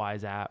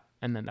Splitwise app,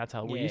 and then that's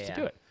how we used to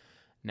do it.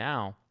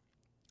 Now,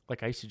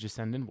 like I used to just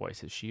send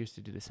invoices. She used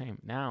to do the same.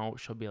 Now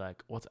she'll be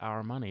like, well, it's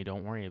our money.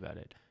 Don't worry about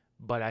it.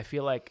 But I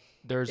feel like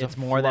It's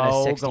more than a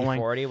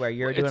 60-40 where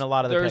you're doing a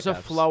lot of the There's pickups.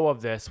 a flow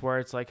of this where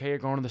it's like, hey, you're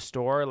going to the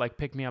store, like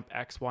pick me up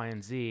X, Y,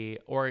 and Z,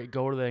 or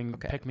go to the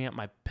pick me up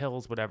my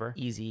pills, whatever.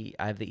 Easy.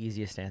 I have the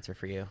easiest answer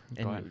for you.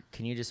 Go ahead. And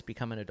can you just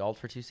become an adult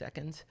for 2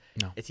 seconds?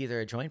 No. It's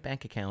either a joint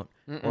bank account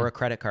or a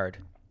credit card.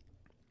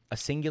 A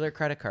singular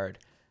credit card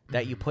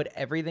that you put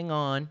everything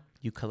on,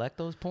 you collect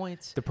those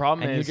points. The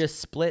problem and is you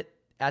just split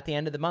at the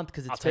end of the month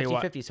because I'll it's tell you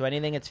what. 50-50. So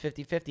anything it's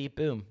 50-50,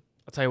 boom.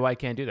 I'll tell you why I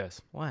can't do this.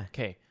 Why?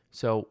 Okay.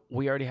 So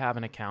we already have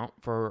an account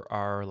for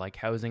our like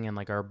housing, and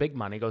like our big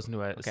money goes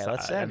into a Okay,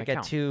 let's an get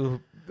account.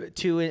 two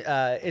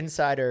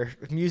insider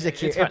music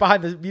here, It's fine.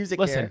 behind the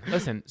music here.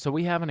 Listen. So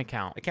we have an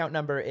account. Account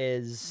number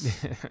is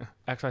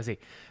XYZ.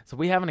 So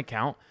we have an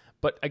account,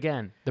 but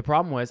again, the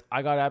problem was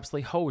I got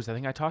absolutely hosed. I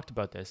think I talked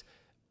about this.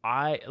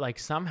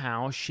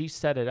 Somehow she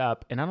set it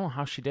up, and I don't know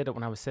how she did it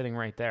when I was sitting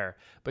right there,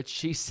 but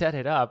she set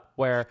it up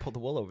where pull the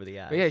wool over the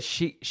eyes.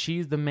 yeah,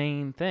 she's the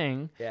main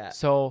thing. Yeah.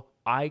 So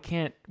I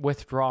can't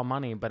withdraw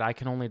money, but I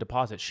can only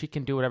deposit. She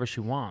can do whatever she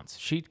wants.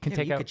 She can Yeah,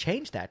 take you out. could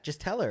change that.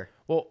 Just tell her.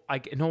 Well,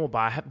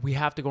 we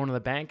have to go into the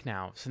bank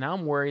now. So now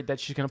I'm worried that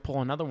she's gonna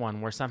pull another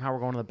one where somehow we're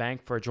going to the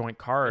bank for a joint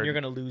card. And you're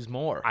going to lose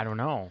more. I don't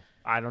know.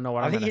 I don't know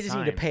what I I'm think gonna you just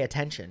need to pay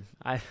attention.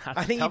 I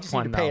think you just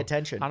need to pay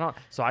attention. I don't.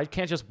 So I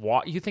can't just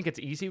walk. You think it's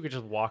easy? We could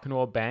just walk into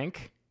a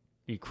bank?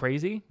 You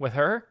crazy with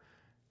her?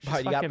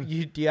 She's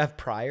Do you have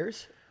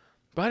priors?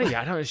 buddy.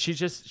 I don't. She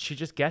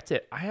just gets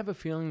it. I have a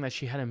feeling that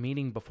she had a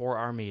meeting before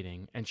our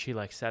meeting, and she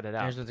like set it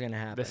up. Here's what's gonna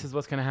happen. This is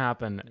what's gonna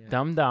happen.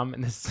 Dumb.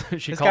 And this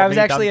she This called guy was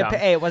me actually Dum Dum.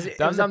 it was a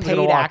Dum Dum's gonna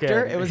paid walk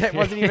actor. in. It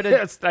wasn't even a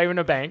It's not even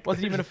a bank.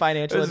 wasn't even a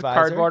financial There's advisor.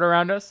 cardboard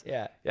around us.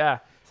 Yeah. Yeah.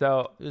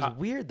 So It was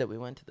weird that we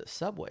went to the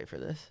Subway for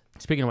this.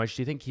 speaking of which,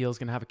 do you think Keel's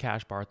gonna have a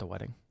cash bar at the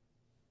wedding?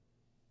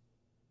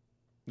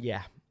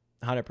 Yeah,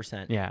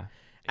 100%. Yeah.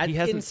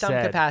 In some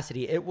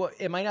capacity,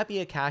 it might not be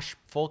a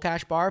full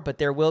cash bar, but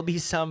there will be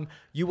some.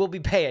 You will be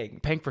paying.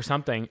 paying for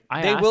something.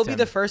 They will be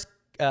the first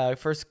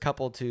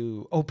couple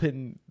to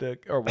open the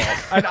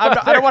I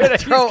don't want to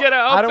throw. He's gonna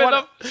I don't open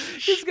wanna-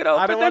 He's gonna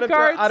open the throw,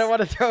 cards. I don't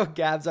want to throw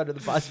Gabs under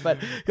the bus, but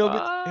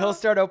he'll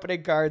start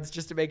opening cards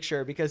just to make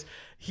sure because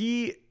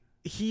he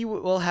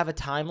will have a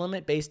time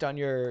limit based on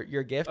your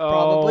gift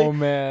probably. Oh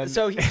man!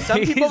 So some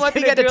He's people might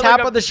be gonna getting a do tap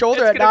like on the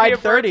shoulder it's at gonna be a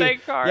 9:30. birthday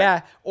card.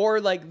 Yeah,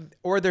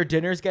 or their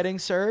dinner's getting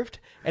served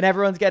and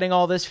everyone's getting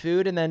all this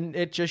food and then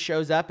it just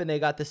shows up and they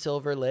got the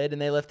silver lid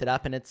and they lift it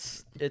up and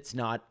it's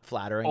not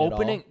flattering at all.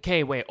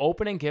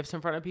 Opening gifts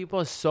in front of people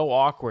is so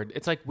awkward.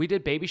 It's like we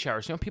did baby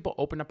showers. You know, people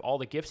open up all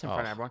the gifts in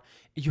front of everyone.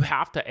 You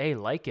have to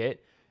like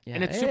it. Yeah.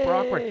 And it's super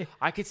awkward.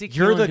 I could see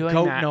You're Keelan the doing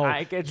goat. that. No,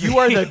 I could you see-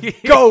 are the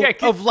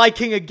goat of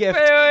liking a gift.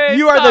 Wait,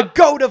 you are the stop.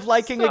 goat of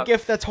liking a Stop.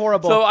 gift that's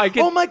horrible. So I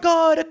could- oh my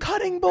god, a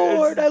cutting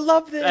board! I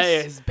love this. Hey,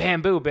 it's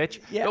bamboo, bitch.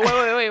 Yeah.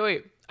 But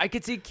wait. I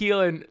could see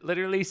Keelan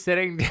literally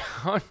sitting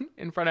down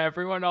in front of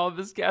everyone, all of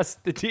his guests.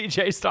 The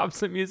DJ stops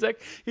the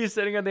music. He's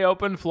sitting on the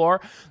open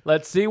floor.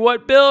 Let's see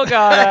what Bill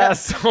got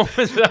us.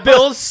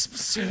 Bill's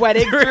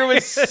sweating through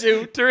his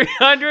suit.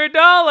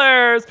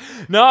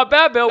 $300. Not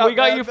bad, Bill. We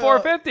got bad, you Bill.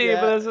 $450,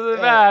 Yeah, but this isn't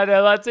yeah.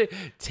 bad. Let's see.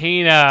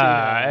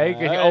 Tina.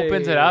 He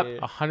opens it up. Hey.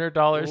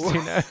 $100,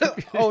 Tina.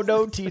 Oh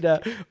no,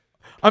 Tina.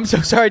 I'm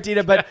so sorry,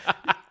 Tina, but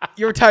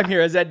your time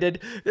here has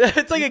ended.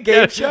 It's like a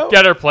game show.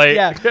 Get her plate.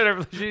 Yeah. Get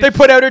her, They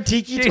put out her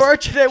tiki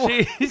torch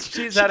and she's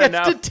she had gets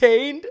enough.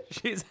 detained.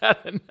 She's had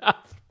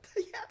enough.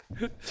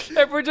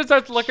 Everyone just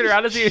starts looking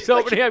around as he's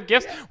opening up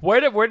gifts.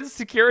 Where does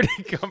security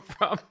come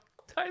from?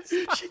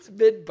 She's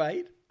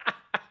mid-bite.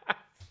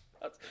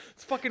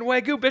 It's fucking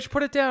Wagyu, bitch.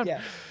 Put it down.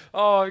 Yeah.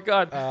 Oh, my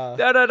God.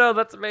 No.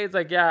 That's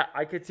amazing. Yeah,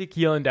 I could see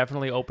Keelan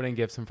definitely opening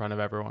gifts in front of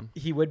everyone.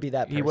 He would be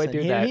that person. He would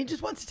do that. He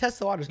just wants to test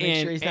the waters,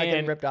 make sure he's not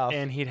getting ripped off.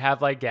 And he'd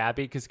have like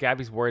Gabby, because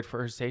Gabby's worried for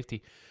her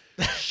safety.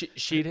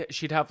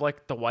 She'd have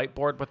like the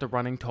whiteboard with the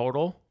running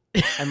total.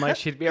 And like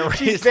she'd be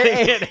erasing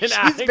it and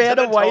adding Vanna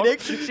to the Whiting.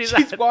 total.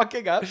 She's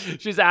walking up.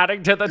 She's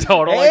adding to the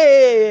total.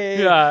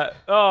 Hey. Yeah.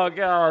 Oh,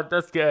 God.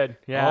 That's good.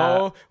 Yeah.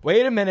 Oh,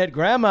 wait a minute,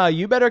 Grandma.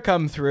 You better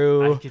come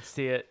through. I could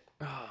see it.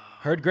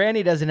 Heard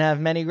Granny doesn't have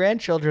many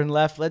grandchildren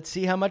left. Let's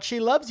see how much she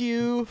loves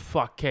you.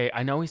 Fuck, okay.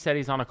 I know he said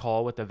he's on a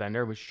call with the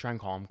vendor. We should try and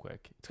call him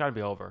quick. It's got to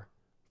be over.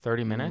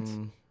 30 minutes?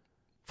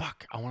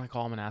 Fuck, I want to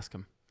call him and ask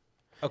him.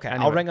 Okay,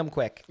 Anyway. I'll ring him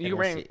quick. You and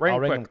ring I'll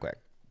ring quick.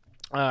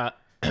 him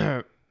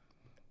quick.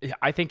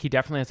 I think he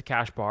definitely has a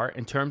cash bar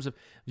in terms of,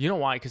 you know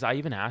why? Because I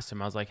even asked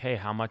him, I was like, hey,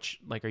 how much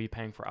like are you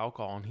paying for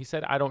alcohol? And he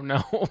said, I don't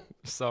know.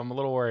 So I'm a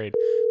little worried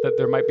that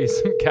there might be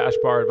some cash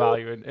bar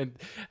value. And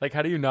like,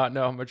 how do you not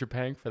know how much you're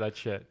paying for that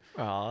shit?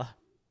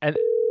 And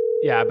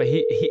yeah, but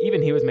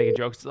he was making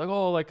jokes. He's like,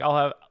 oh,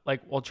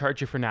 like we'll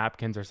charge you for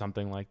napkins or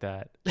something like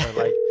that. Or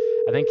like,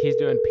 I think he's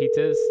doing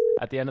pizzas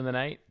at the end of the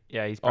night.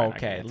 Yeah, he's probably not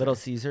gonna Okay, answer. Little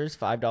Caesars,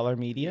 $5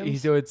 medium.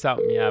 He's doing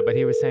something, yeah. But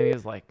he was saying, he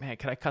was like, man,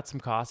 can I cut some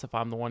costs if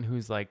I'm the one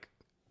who's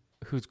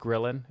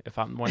grilling, if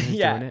I'm the one who's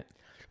Yeah. doing it?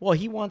 Well,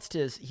 he wants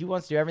to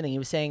do everything. He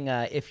was saying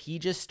if he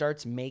just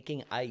starts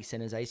making ice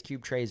in his ice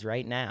cube trays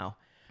right now,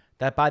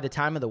 that by the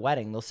time of the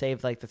wedding, they'll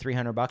save like the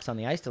 $300 on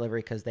the ice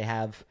delivery because they'll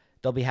have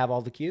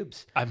all the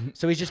cubes.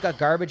 So he's just got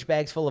garbage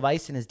bags full of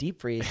ice in his deep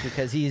freeze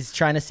because he's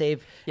trying to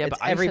save. Yeah, it's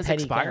but every ice has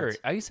penny expired. counts.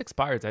 Ice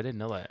expires. I didn't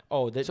know that.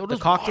 Oh, the So does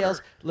cocktails.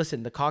 water.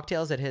 Listen, the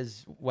cocktails at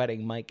his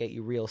wedding might get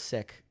you real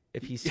sick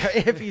if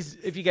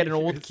you get an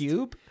old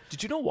cube.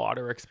 Did you know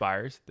water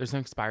expires? There's an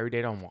expiry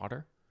date on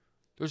water.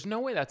 There's no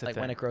way that's a Like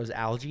thing. when it grows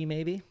algae,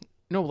 maybe.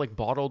 No, like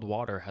bottled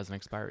water has an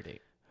expiry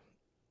date.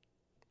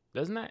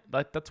 Doesn't that?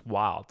 That's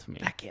wild to me.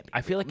 That can't be.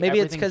 I feel like Maybe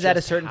it's everything because at a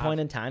just certain point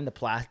in time,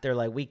 they're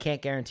like, we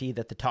can't guarantee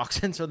that the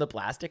toxins from the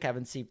plastic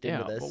haven't seeped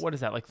into this. But what is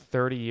that? Like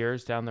 30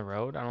 years down the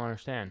road? I don't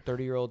understand.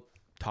 30-year-old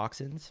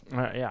toxins.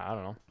 Yeah, I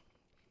don't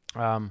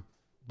know.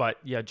 But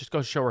yeah, just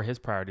go show where his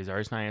priorities are.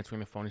 He's not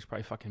answering the phone. He's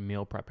probably fucking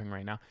meal prepping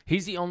right now.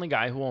 He's the only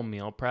guy who will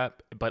meal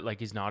prep, but like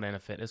he's not in a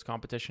fitness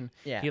competition.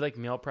 Yeah. He like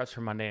meal preps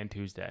for Monday and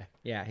Tuesday.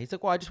 Yeah, he's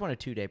like, well, I just want a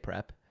 2-day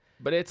prep.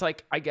 But it's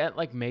like, I get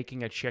like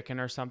making a chicken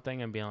or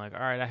something and being like, all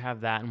right, I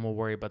have that and we'll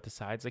worry about the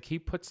sides. Like he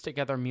puts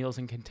together meals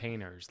in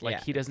containers. Like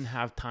Yeah. he doesn't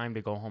have time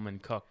to go home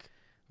and cook.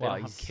 Well,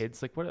 Well, have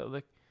kids. Like what?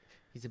 Like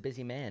He's a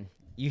busy man.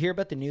 You hear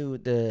about the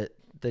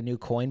new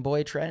coin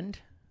boy trend?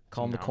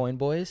 Call them the No. coin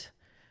boys.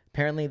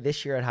 Apparently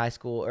this year at high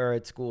school or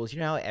at schools, you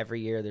know how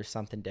every year there's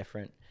something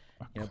different.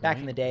 You know, back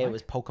in the day it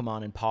was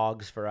Pokemon and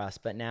Pogs for us,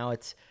 but now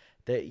it's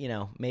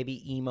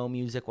maybe emo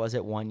music was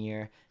it one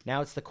year.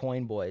 Now it's the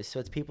coin boys. So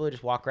it's people who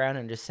just walk around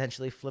and just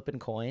essentially flipping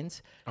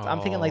coins. So I'm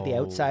thinking like the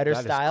Oh, outsider that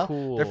is style.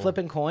 cool. They're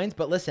flipping coins,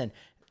 but listen,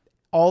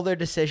 all their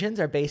decisions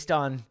are based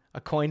on a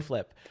coin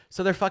flip.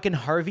 So they're fucking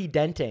Harvey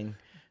Denting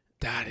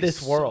that is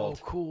this world.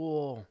 so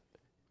cool.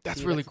 That's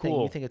See, really the thing.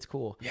 cool. You think it's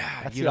cool.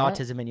 Yeah, That's you the don't?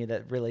 autism in you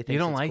that really thinks You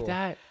don't it's like cool.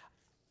 that?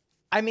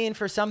 I mean,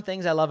 for some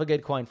things, I love a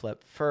good coin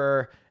flip.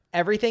 For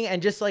everything, and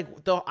just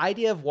like the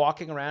idea of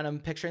walking around, I'm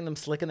picturing them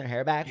slicking their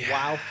hair back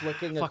while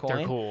flicking a Fuck, coin.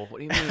 they're cool. What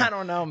do you mean? I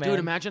don't know, man. Dude,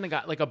 imagine a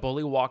guy like a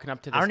bully walking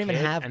up to this I don't even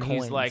kid have and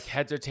coins. he's like,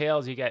 heads or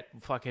tails, you get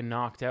fucking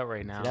knocked out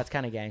right now. That's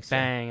kind of gangster.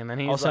 Bang, and then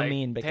he's Also like,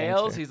 mean, but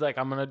tails, gangster. he's like,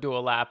 I'm gonna do a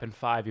lap in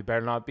 5. You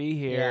better not be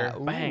here.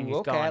 Yeah. Bang, Ooh, he's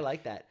okay, gone. I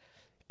like that.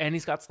 And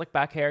he's got slick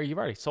back hair. You've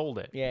already sold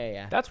it.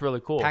 Yeah. That's really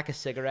cool. Pack of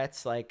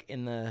cigarettes like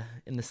in the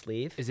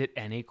sleeve. Is it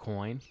any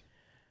coin?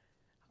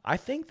 I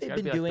think they've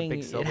gotta been be, like, the doing. big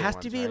It silver has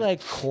to ones, be right?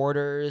 like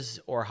quarters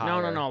or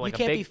higher. no, like you a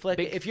can't be big-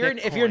 flipping. big, If you're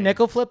thick if you're coin.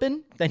 nickel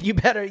flipping, then you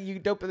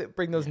don't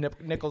bring those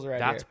nickels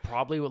around That's here.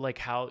 probably what, like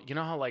how you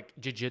know how like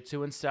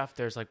jiu-jitsu and stuff.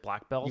 There's like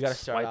black belts, You got to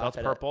start white off belts,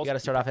 at purples. You got to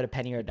start off at a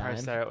penny or a Probably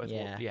dime. start out with,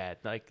 Yeah.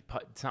 like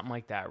something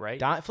like that,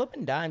 right?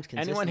 Flipping dimes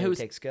consistently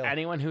takes skill.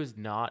 Anyone who's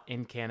not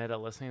in Canada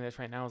listening to this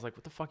right now is like,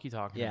 what the fuck are you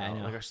talking Yeah, I about?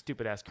 know. Like our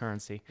stupid ass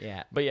currency.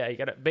 Yeah. But yeah, you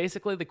gotta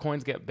basically the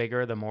coins get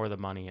bigger the more the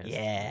money is.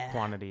 Yeah.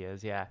 Quantity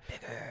is, yeah.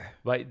 Bigger.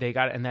 But they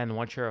got and then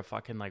once you're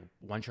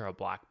a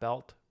black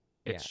belt,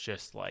 it's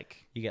just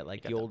like You get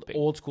like got the the old big-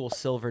 old school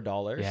silver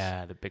dollars.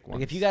 the big ones.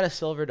 Like if you got a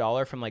silver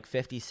dollar from like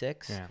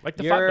 56, like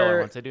the you're- $5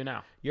 ones I do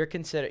now.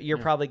 you're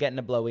probably getting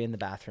a blowy in the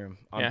bathroom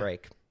on Yeah.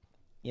 break.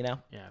 You know?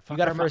 Yeah,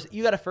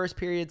 You got a first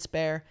period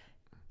spare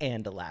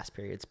and a last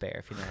period spare,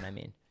 if you know what I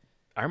mean.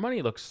 Our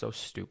money looks so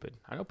stupid.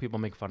 I know people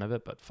make fun of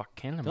it, but fuck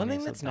Canada The money. only thing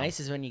is so that's dumb. nice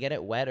is when you get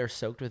it wet or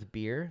soaked with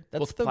beer.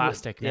 That's it's the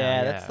plastic now,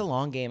 Yeah, yeah. that's the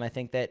long game. I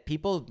think that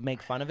people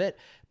make fun of it,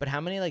 but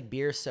how many like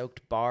beer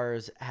soaked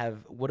bars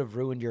would have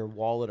ruined your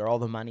wallet or all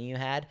the money you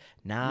had?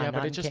 Nah, Yeah,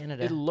 not but in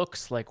Canada. it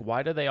looks like,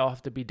 why do they all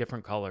have to be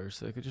different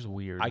colors? Like, it's just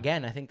weird.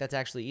 Again, I think that's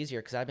actually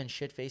easier because I've been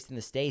shit faced in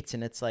the States,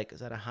 and it's like,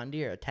 is that a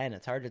 $100 or a 10?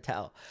 It's hard to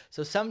tell.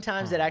 So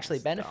sometimes it actually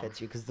that's dumb.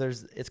 benefits you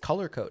because it's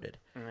color coded.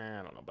 I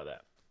don't know about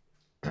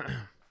that.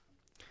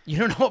 You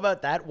don't know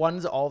about that?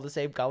 One's all the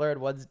same color and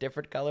one's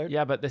different colored.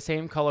 Yeah, but the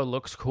same color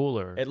looks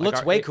cooler. It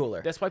looks way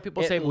cooler. That's why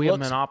people It say we have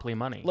looks- Monopoly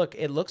money. Look,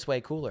 it looks way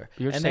cooler.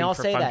 You're and they saying all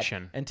for say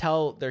function. that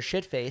until they're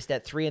shit faced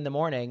at 3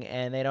 a.m.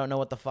 and they don't know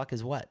what the fuck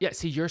is what. Yeah,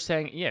 see, you're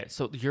saying,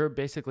 so you're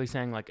basically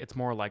saying, like, it's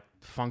more, like,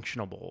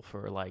 functionable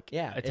for, like...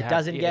 Yeah, it it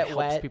doesn't get helps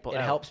wet. people It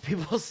out. helps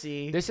people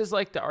see. This is,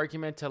 like, the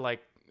argument to,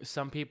 like,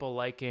 some people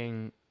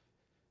liking...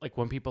 Like,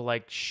 when people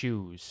like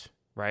shoes,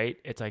 right?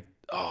 It's like,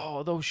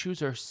 oh, those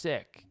shoes are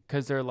sick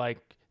because they're, like,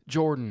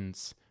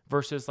 Jordans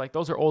versus, like,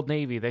 those are Old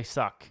Navy. They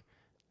suck.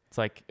 It's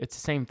like, it's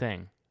the same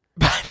thing.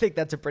 I think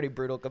that's a pretty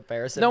brutal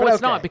comparison. No, but it's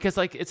okay. not because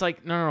like it's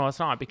like no, it's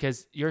not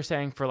because you're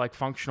saying for like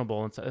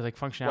functionable and like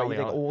functionality. What,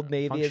 you think Old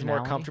Navy is more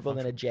functionality? comfortable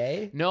than a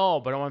J? No,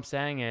 but what I'm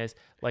saying is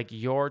like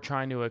you're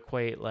trying to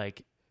equate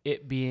like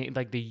it being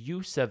like the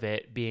use of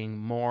it being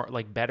more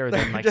like better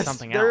than like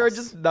something else. There are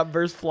just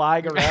numbers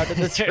flying around in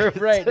this room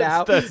right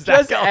now, That's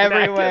just all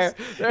everywhere. that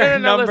is. There are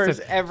numbers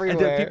listen. And everywhere.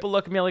 then people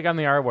look at me like I'm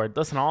the R word.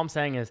 Listen, all I'm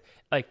saying is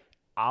like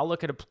I'll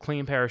look at a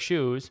clean pair of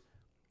shoes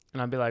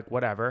and I'll be like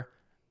whatever.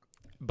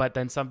 But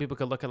then some people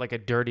could look at like a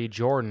dirty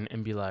Jordan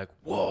and be like,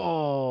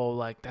 whoa,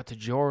 like that's a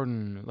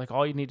Jordan. Like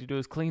all you need to do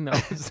is clean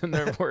those and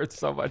they're worth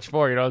so much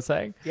more. You know what I'm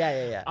saying?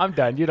 Yeah. I'm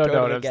done. You don't know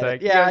what Totally I'm get saying.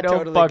 it. Yeah, you have no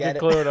totally fucking get it.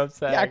 clue what I'm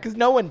saying. Yeah, because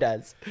no one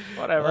does.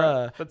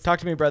 Whatever. Talk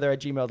to me, brother,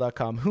 at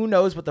gmail.com. Who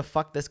knows what the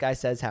fuck this guy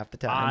says half the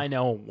time? I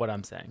know what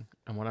I'm saying.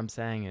 And what I'm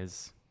saying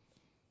is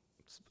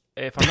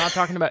if I'm not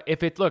talking about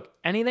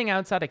anything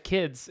outside of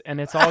kids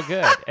and it's all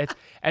good. It's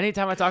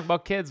anytime I talk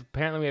about kids,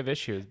 apparently we have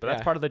issues, but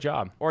that's Yeah. part of the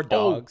job. Or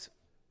dogs.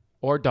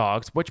 Or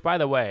dogs, which by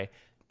the way,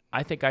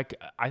 I think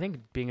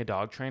being a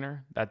dog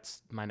trainer,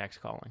 that's my next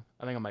calling.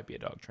 I think I might be a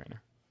dog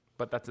trainer.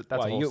 But that's a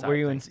whole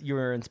side thing. You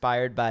were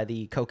inspired by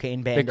the cocaine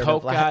The bandit?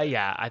 coke of guy,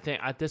 yeah. I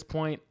think at this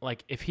point,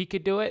 like if he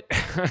could do it,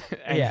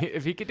 Yeah.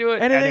 if he could do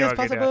it, Anything is anyone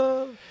could do it.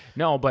 possible.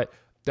 No, but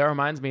that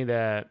reminds me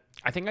that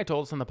I think I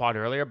told this on the pod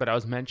earlier, but I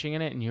was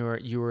mentioning it and you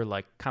were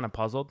like kind of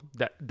puzzled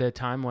that the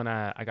time when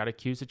I got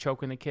accused of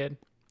choking the kid.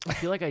 I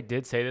feel like I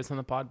did say this on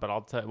the pod, but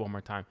I'll tell it one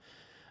more time.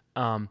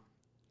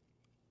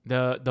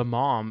 The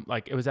mom,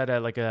 like it was at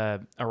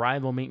a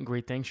arrival meet and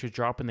greet thing. She was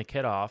dropping the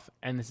kid off,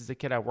 and this is a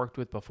kid I worked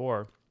with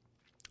before.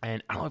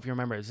 And I don't know if you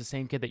remember, it's the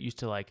same kid that used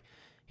to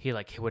he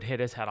would hit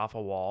his head off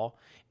a wall,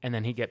 and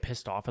then he'd get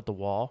pissed off at the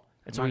wall.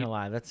 And I'm so not he, gonna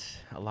lie, that's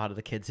a lot of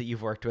the kids that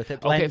you've worked with. It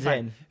okay, blends fine.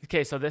 in.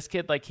 Okay, so this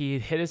kid he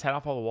hit his head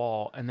off of the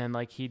wall, and then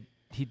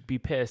he'd be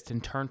pissed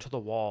and turn to the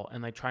wall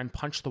and try and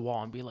punch the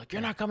wall and be like,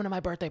 "You're not coming to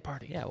my birthday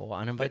party." Yeah, well,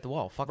 uninvite the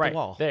wall. Fuck Right, the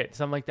wall. there,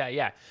 something like that.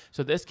 Yeah.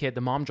 So this kid,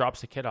 the mom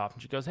drops the kid off,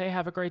 and she goes, "Hey,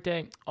 have a great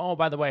day. Oh,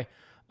 by the way,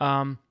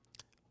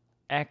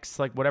 X,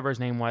 like whatever his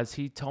name was,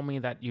 he told me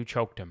that you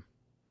choked him."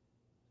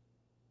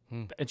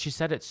 And she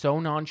said it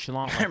so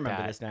nonchalant. I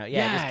remember this now.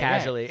 Yeah, just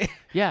casually.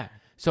 Yeah.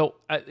 So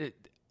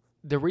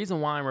the reason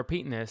why I'm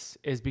repeating this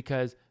is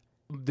because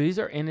these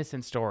are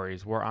innocent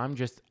stories where I'm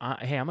just,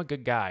 hey, I'm a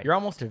good guy. You're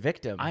almost a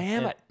victim. I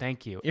am.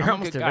 Thank you. You're I'm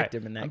almost good a guy.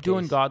 victim in that I'm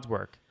doing case. God's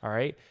work. All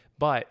right.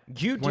 But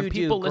You when do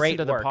people listen great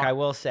to the work, I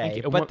will say.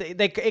 Thank you. But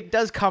it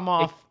does come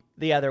off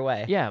the other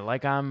way. Yeah,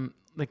 like I'm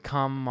like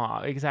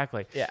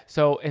exactly. Yeah.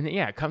 So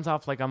it comes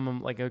off like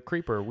I'm like a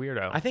creeper,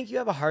 weirdo. I think you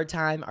have a hard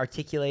time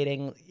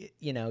articulating,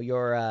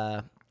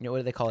 your, what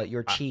do they call it?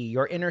 Your chi,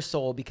 your inner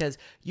soul, because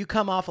you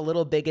come off a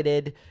little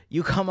bigoted.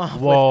 You come off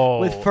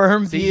with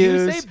firm See, you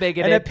views say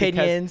bigoted and because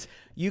opinions.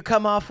 You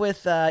come off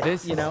with,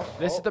 this is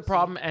Oh, the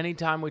problem.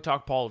 Anytime we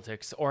talk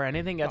politics or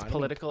anything gets I don't mean-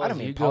 political, I don't is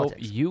mean you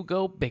politics.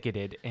 go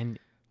bigoted. And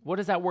what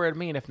does that word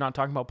mean if not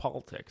talking about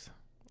politics?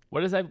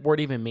 What does that word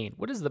even mean?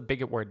 What does the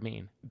bigot word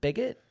mean?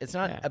 bigot. It's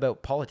not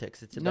about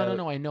politics. It's about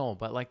No, I know,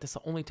 but like this,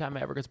 the only time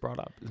it ever gets brought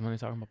up is when they're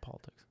talking about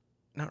politics.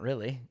 Not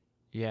really.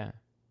 Yeah.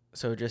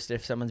 So just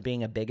if someone's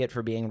being a bigot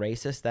for being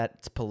racist,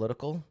 that's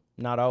political.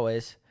 Not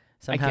always.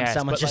 Sometimes guess,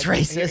 someone's but, just like,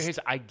 racist.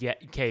 I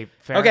get okay,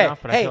 fair Okay.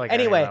 enough. But I Hey. feel like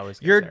Anyway, I always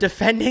get you're there.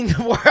 defending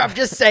the war. I'm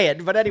just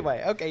saying. But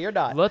anyway, okay, you're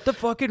not. Let the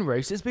fucking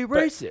racist be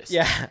racist.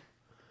 Yeah.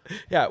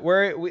 Yeah.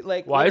 we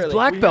like. Why is literally-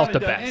 black We belt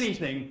haven't the done best?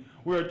 anything.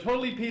 We're a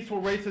totally peaceful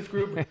racist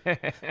group.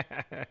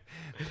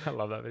 I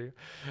love that video.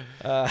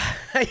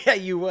 Yeah,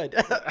 you would.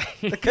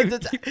 Because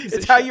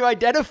it's how you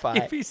identify.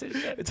 You piece of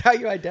shit. It's how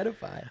you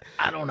identify.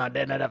 I don't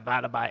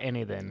identify by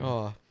anything.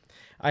 Oh.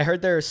 I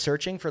heard they're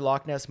searching for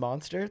Loch Ness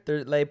Monster.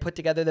 They put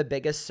together the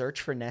biggest search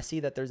for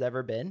Nessie that there's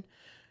ever been.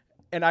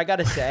 And I got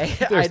to say,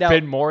 There's I know.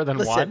 been more than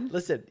one?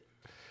 Listen.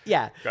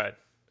 Yeah. Good.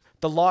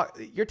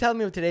 You're telling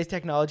me with today's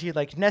technology,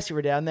 like Nessie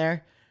were down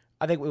there,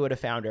 I think we would have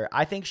found her.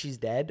 I think she's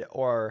dead,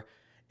 or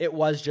it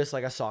was just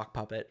like a sock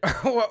puppet.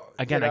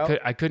 Again, You know?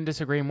 I couldn't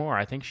disagree more.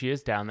 I think she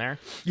is down there.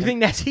 You think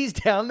Nessie's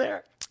down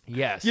there?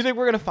 Yes. You think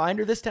we're going to find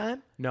her this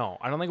time? No,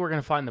 I don't think we're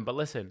going to find them. But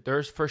listen,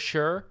 there's for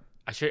sure,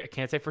 I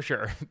can't say for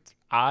sure.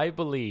 I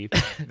believe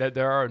that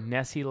there are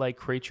Nessie-like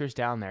creatures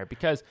down there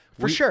because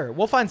For sure.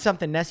 We'll find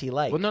something Nessie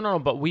like. Well, no,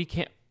 but we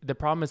can't. The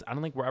problem is, I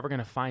don't think we're ever going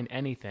to find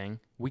anything.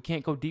 We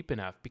can't go deep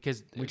enough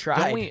because We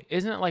tried.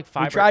 Isn't it like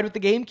five? We tried with the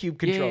GameCube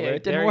controller. Yeah,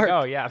 It there didn't you work.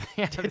 go. Yeah,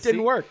 It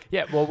didn't work.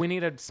 Yeah, well, we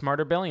need a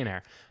smarter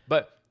billionaire.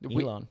 But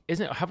Elon.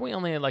 Have we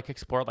only like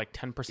explored like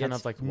 10%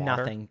 of like water?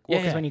 nothing. Well,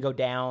 because when you go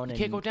down and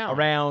can't go down.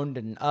 around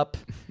and up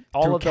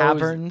all through of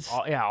caverns.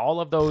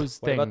 all of those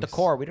What things. about the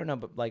core? We don't know,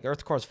 but like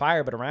Earth's core is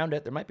fire, but around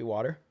it there might be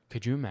water.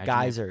 Could you imagine?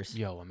 Geysers.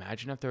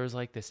 Imagine if there was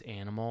like this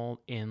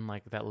animal in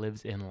like that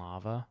lives in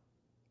lava.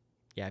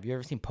 Yeah, have you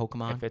ever seen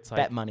Pokemon? If it's Bet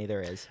like- money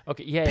there is.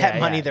 Okay, yeah, Bet yeah,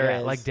 money yeah, there yeah.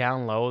 is. Like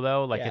down low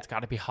though, like Yeah. it's got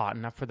to be hot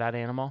enough for that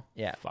animal.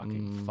 Yeah.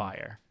 Fucking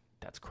fire.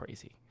 That's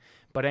crazy.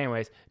 But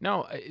anyways,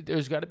 no,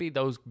 there's got to be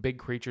those big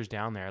creatures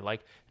down there,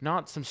 like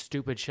not some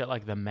stupid shit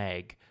like the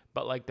Meg,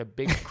 but like the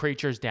big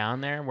creatures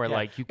down there where Yeah.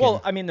 like you can.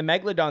 Well, I mean, the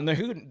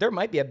Megalodon, there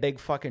might be a big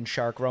fucking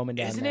shark roaming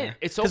down Isn't there. it?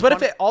 It's so Because what if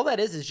funny- all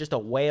that is just a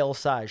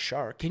whale-sized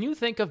shark? Can you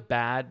think of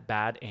bad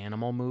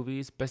animal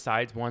movies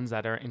besides ones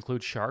that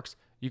include sharks?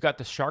 You got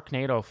the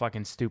Sharknado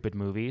fucking stupid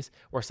movies,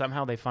 where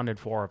somehow they funded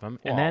 4 of them,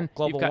 and then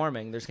global you've got-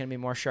 warming. There's going to be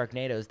more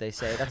Sharknadoes. They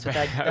say that's what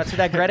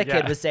that Greta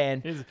Yeah. kid was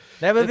saying. He's-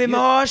 There will be you-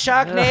 more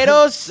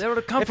Sharknadoes They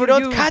would come if you for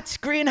don't you. cut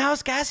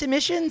greenhouse gas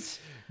emissions.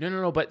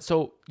 No. But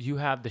so you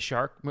have the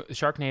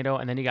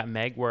Sharknado, and then you got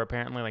Meg, where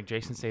apparently like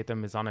Jason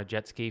Statham is on a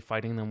jet ski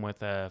fighting them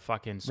with a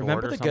fucking sword.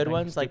 Remember or the good something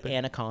ones like stupid.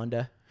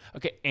 Anaconda?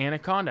 Okay,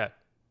 Anaconda,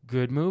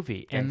 good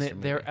movie, and Gangster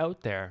they're movie.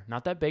 out there,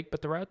 not that big,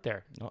 but they're out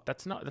there. No,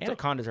 That's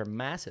Anacondas are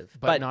massive,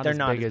 But but not they're as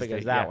not big as as big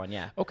as they- that yeah. one.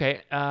 Yeah.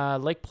 okay.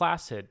 Lake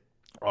Placid,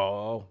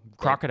 Oh,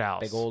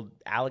 crocodiles, big old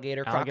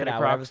alligator Alligator crocodile,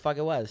 crocs. whatever the fuck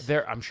it was.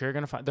 There, I'm sure you're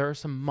gonna find. There are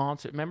some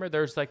monsters. Remember,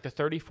 there's like the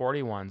 30,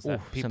 40 ones that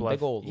Oof, some people big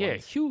have. old Yeah,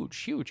 ones.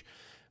 huge.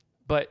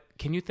 But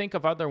can you think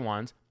of other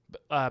ones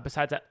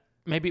besides that?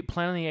 Maybe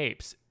Planet of the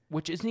Apes,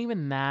 which isn't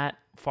even that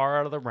far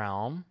out of the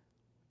realm.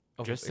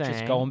 Just It's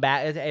saying. going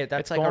back. Hey,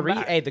 that's It's like going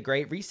back. hey, the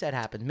Great Reset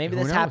happened. Maybe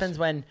Who this knows? happens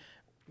when,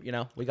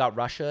 we got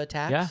Russia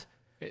attacks.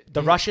 Yeah.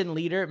 The Russian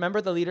leader, remember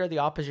the leader of the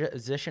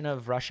opposition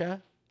of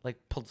Russia, like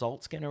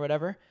Pozolskin or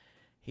whatever?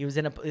 He was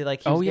in a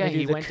like. He was gonna do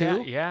he the went coup.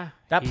 down. Yeah,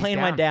 That he's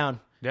plane went down.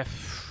 Yeah.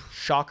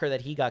 Shocker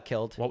that he got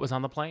killed. What was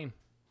on the plane?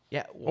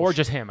 Yeah, Or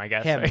just him, I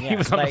guess. him. He Yeah,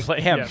 was on like the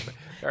plane. him. Yeah,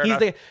 fair He's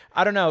enough.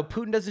 I don't know.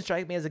 Putin doesn't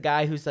strike me as a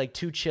guy who's like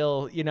too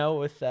chill.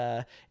 With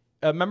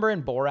remember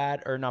in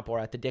Borat or not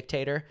Borat, The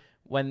Dictator.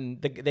 When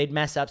they'd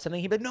mess up something,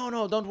 he'd be like,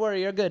 no, don't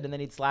worry, you're good. And then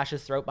he'd slash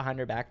his throat behind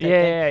her back. type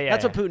Yeah, thing. yeah,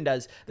 That's yeah. what Putin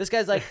does. This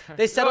guy's like,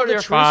 they settled the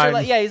you're truce. fine.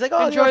 He's like,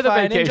 oh, Enjoy you're the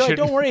fine. Enjoy. vacation.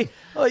 Don't worry.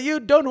 Oh,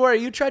 don't worry.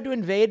 You tried to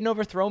invade and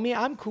overthrow me.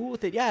 I'm cool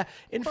with it. Yeah.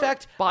 In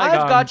fact,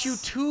 bygones. I've got you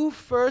 2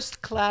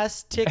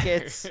 first-class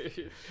tickets.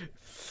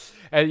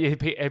 And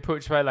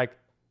Putin's probably like,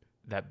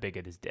 that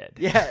bigot is dead.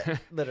 Yeah,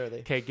 literally.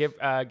 Okay, give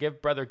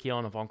Brother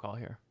Keelan a phone call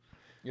here.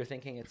 You're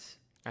thinking it's...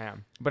 I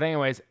am. But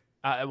anyways,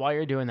 while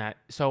you're doing that,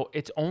 so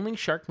it's only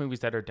shark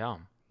movies that are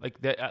dumb.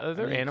 Like the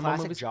other animal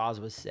classic movies. Jaws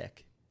was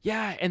sick.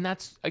 Yeah, and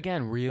that's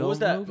again real What was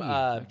that? movie.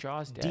 Like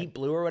Jaws dead. Deep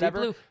Blue or whatever.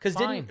 Blue, Because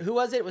fine. who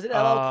was it? Was it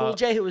LL Cool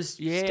J who was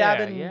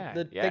stabbing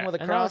the thing with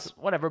a And that cross? was-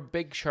 whatever,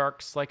 big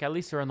sharks. Like at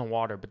least they're in the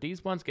water, but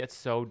these ones get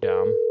so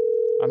dumb.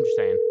 I'm just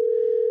saying.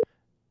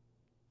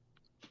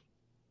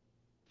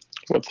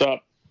 What's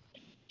up?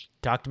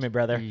 Talk to me,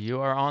 brother. You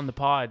are on the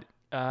pod,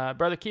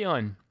 Brother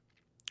Keelan.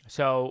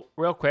 So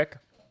real quick,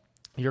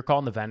 you're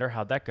calling the vendor.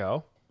 How'd that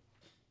go?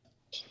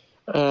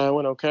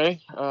 Went okay.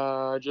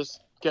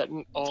 Just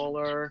getting all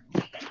our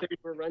things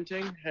we're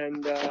renting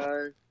and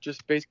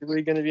just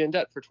basically going to be in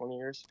debt for 20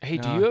 years. Hey,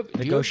 do you have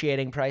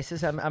negotiating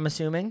prices? I'm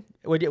assuming.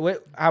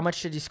 How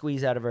much did you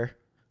squeeze out of her?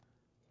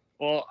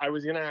 Well, I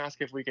was going to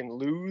ask if we can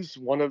lose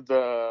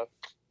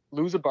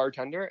lose a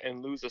bartender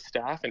and lose a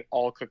staff and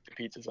all cook the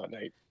pizzas that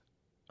night.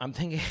 I'm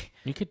thinking.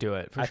 You could do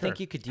it. For I sure. think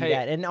you could do Hey,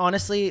 that. And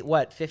honestly,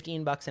 what,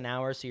 $15 an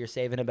hour? So you're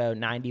saving about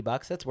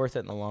 $90. That's worth it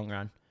in the long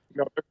run.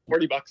 No,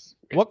 $40. It's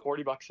What-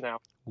 $40 an hour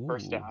per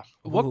staff.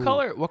 What Ooh.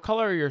 color? What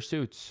color are your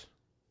suits?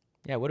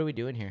 Yeah. What are we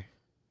doing here?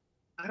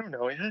 I don't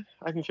know yet.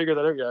 I haven't figured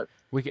that out yet.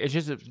 It's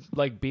just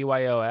like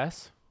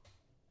BYOS,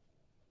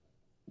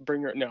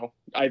 No,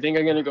 I think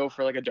I'm going to go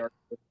for like a dark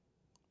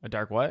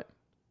what?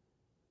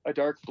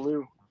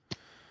 blue.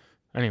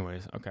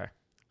 Anyways, okay.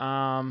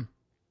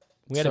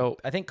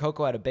 I think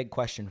Coco had a big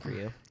question for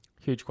you.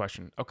 Huge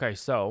question. Okay,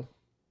 so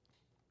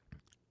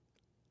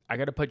I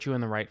got to put you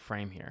in the right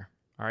frame here.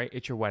 All right,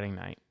 it's your wedding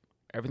night.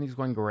 Everything's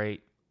going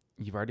great.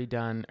 You've already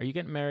done. Are you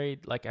getting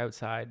married like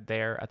outside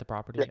there at the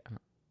property? Yeah.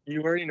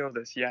 You already know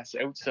this. Yes,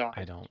 outside.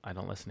 I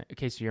don't listen.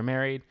 Okay, so you're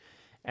married,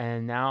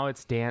 and now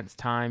it's dance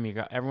time. You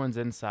got everyone's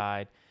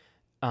inside,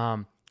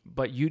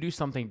 but you do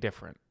something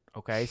different.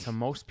 Okay, so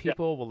most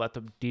people will let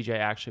the DJ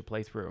actually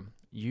play through.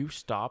 You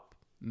stop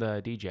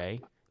the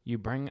DJ. You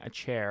bring a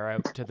chair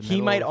out to the middle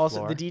He might of the also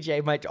floor. the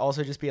DJ might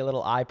also just be a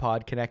little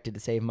iPod connected to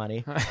save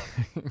money.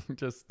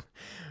 Just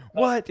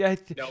what?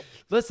 No.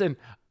 Listen,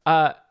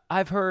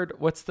 I've heard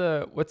what's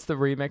the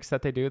remix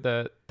that they do,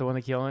 the one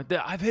that Keelan.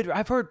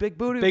 I've heard Big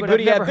Booty, Big but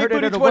Booty, I've never yeah, heard Big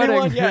it at a Booty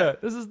 21, wedding. yeah.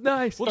 This is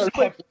nice. We're gonna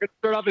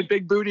start off at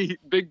Big Booty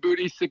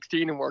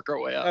 16 and work our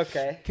way up.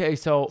 Okay. Okay,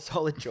 so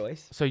Solid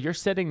choice. you're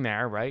sitting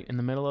there, right, in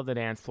the middle of the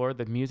dance floor.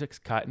 The music's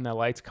cut and the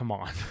lights come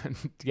on.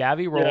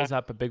 Gabby rolls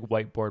up a big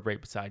whiteboard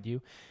right beside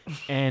you,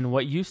 and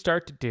what you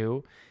start to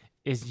do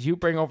is you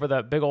bring over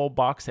that big old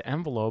box of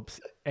envelopes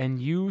and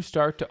you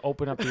start to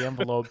open up the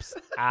envelopes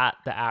at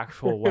the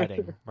actual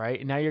wedding, right?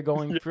 And now you're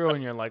going through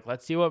and you're like,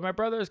 let's see what my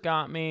brother's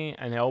got me.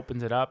 And it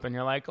opens it up and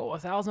you're like, oh,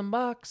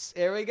 $1,000.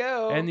 There we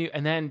go.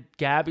 And then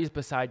Gabby's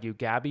beside you.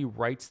 Gabby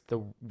writes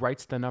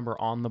the number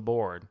on the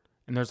board.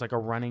 And there's like a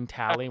running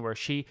tally where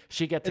she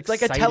gets it's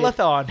like excited. a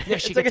telethon. Yeah,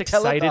 It's she like gets a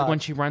excited telethon. when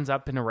she runs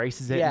up and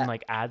erases it Yeah. and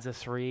like adds a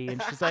 3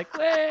 and she's like,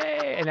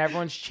 way, and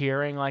everyone's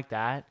cheering like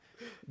that.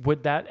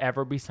 Would that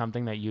ever be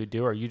something that you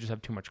do, or you just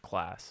have too much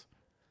class?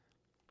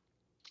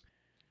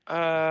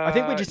 I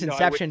think we just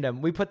inceptioned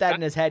him. We put that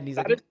in his head, and he's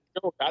like,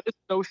 that is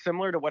so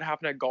similar to what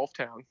happened at Golf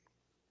Town.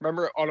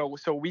 Remember, on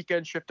a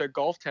weekend shift at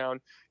Golf Town,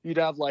 you'd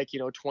have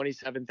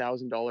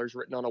 $27,000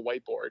 written on a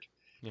whiteboard,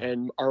 Yeah.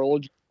 and our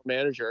old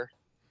manager,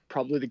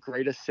 probably the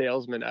greatest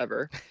salesman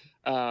ever,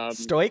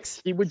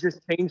 Stoics? he would just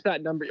change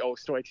that number. Oh,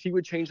 Stoics. He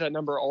would change that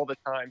number all the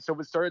time. So it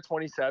would start at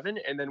 27,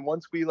 and then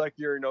once we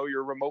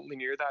you're remotely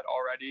near that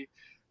already,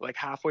 like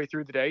halfway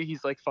through the day,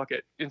 he's like, fuck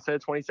it. Instead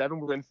of 27,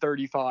 we're in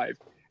 35.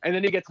 And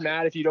then he gets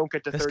mad if you don't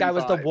get to This 35. guy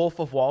was the Wolf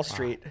of Wall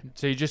Street.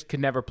 So you just could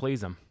never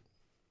please him.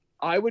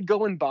 I would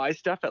go and buy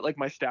stuff at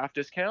my staff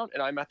discount,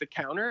 and I'm at the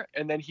counter,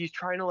 and then he's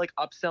trying to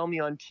upsell me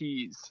on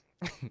teas.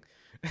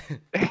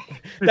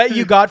 That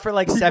you got for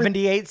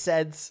 78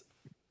 cents.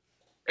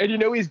 And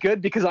he's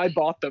good because I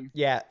bought them.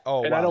 Yeah.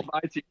 Oh, And wow. I don't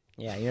buy teas.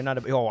 Yeah, you're not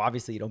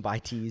obviously you don't buy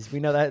teas. We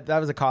know that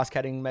was a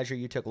cost-cutting measure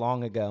you took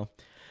long ago.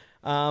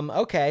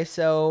 Okay,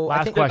 so I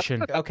Last think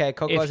question. Okay,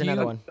 Coco has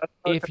another one. That's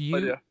not a If terrible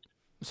idea.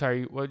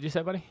 Sorry, what did you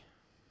say, buddy?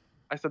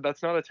 I said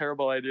that's not a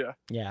terrible idea.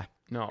 Yeah.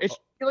 No. It's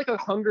like a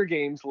Hunger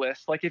Games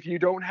list. If you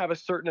don't have a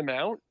certain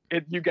amount,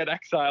 you get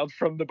exiled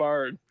from the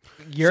barn.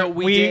 You're, So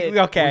we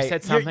okay.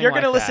 said something you're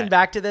gonna like listen that.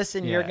 back to this,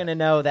 and you're Yeah. gonna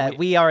know that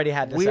we already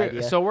had this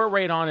idea. So we're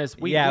right on as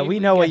we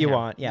know what get you him.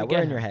 want. Yeah, We we're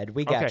get in your him. head.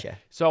 We got Okay. you.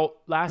 So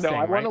last No, thing,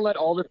 I want right? to let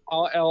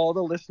all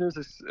the listeners,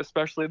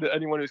 especially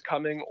anyone who's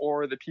coming,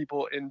 or the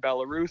people in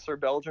Belarus or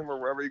Belgium or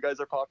wherever you guys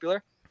are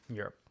popular.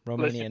 Europe.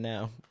 Romania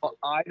now.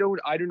 I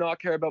do not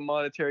care about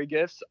monetary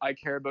gifts. I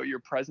care about your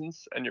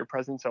presence and your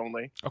presence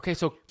only. Okay,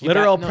 so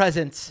Literal that, no,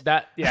 presence.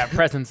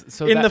 presence.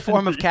 So In that- the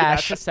form of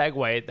cash. That's a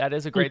segue. That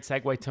is a great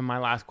segue to my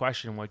last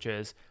question, which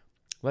is,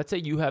 let's say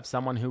you have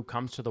someone who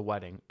comes to the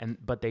wedding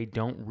but they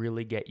don't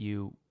really get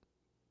you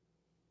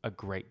a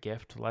great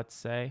gift, let's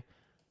say.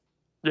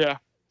 Yeah.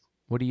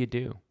 What do you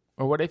do?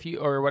 Or what if you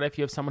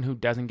have someone who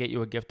doesn't get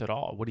you a gift at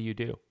all? What do you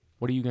do?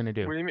 What are you going to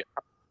do? What do you mean?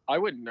 I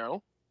wouldn't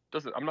know.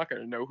 I'm not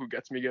going to know who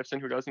gets me gifts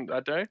and who doesn't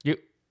that day.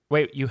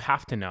 You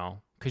have to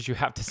know because you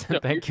have to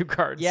send thank you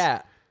cards.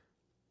 Yeah.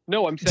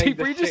 No, I'm saying.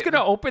 Were you just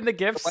gonna open the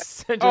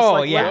gifts? And just Oh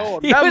like, yeah. well,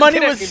 he That was money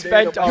gonna- was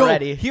spent Yo,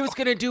 already. He was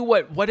gonna do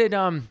what? What did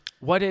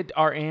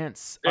our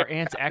aunt's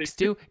ex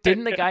do?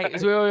 Didn't the guy?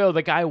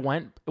 The guy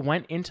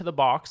went into the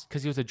box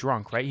because he was a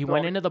drunk, right? He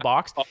went into the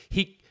box.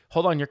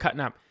 Hold on, you're cutting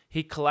up.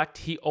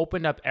 He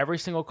opened up every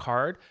single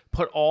card,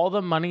 put all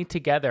the money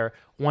together,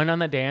 went on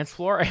the dance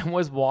floor, and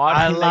was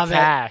wadding love the it.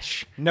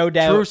 cash. No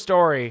doubt. True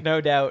story. No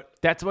doubt.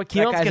 That's what That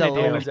Keelan's guy's a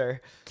gonna do.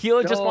 loser.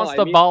 Keelan just No, wants I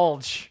to mean-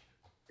 bulge.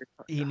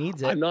 He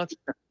needs it. I'm not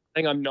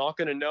saying I'm not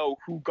going to know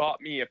who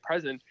got me a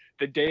present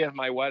the day of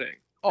my wedding.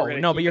 Oh We're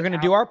gonna no, but keep you're it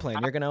gonna do out. our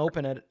plan. You're gonna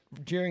open it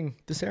during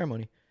the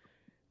ceremony,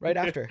 right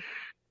after.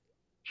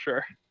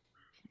 Sure.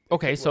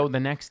 Okay, so the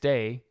next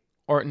day,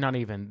 or not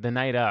even the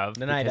night of.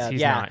 The night because of,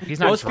 He's yeah. Not, he's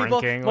not most drinking.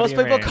 people, What most do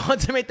you people mean?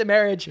 consummate the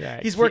marriage. Yeah,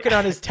 He's working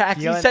on his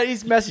tax. He said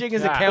he's messaging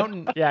his Yeah.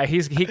 accountant. Yeah,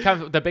 he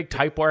comes with the big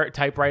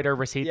typewriter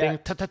receipt Yeah.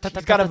 thing.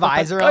 He's got a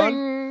visor on.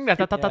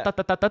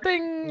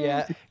 Ding.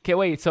 Yeah. Okay,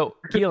 wait. So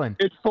Keelan.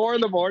 It's 4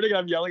 a.m.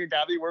 I'm yelling at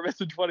Gabby, we're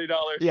missing $20.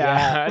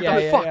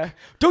 Yeah. Fuck.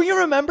 Don't you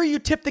remember you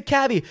tipped the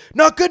cabbie?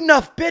 Not good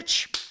enough,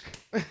 bitch.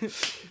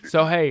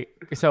 So hey,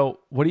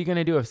 what are you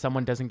gonna do if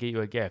someone doesn't get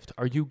you a gift?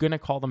 Are you gonna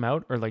call them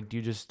out, or do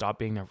you just stop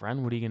being their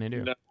friend? What are you gonna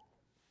do?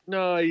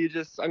 No,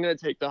 I'm going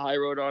to take the high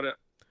road on it.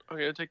 I'm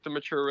going to take the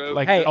mature road.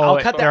 Hey, I'll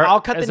cut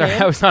the Is their name.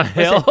 house on a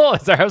hill?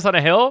 Is their house on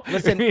a hill?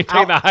 Listen, you take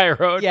I'll- the high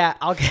road. Yeah,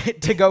 I'll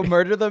get to go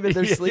murder them in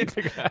their sleep.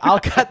 I'll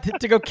cut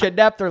to go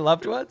kidnap their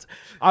loved ones.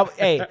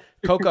 Hey,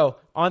 Coco,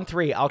 on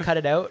 3, I'll cut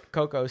it out.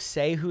 Coco,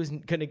 say who's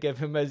gonna give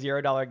him a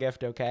 $0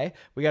 gift. Okay,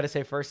 we got to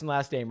say first and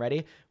last name.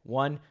 Ready?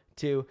 1,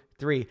 2,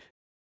 3.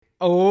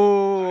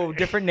 Oh,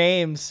 different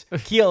names.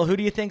 Keel, who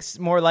do you think's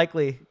more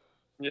likely?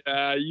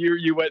 Yeah,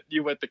 you went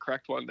the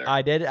correct one there.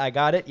 I did. I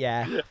got it.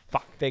 Yeah.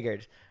 Fuck.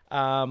 Figured.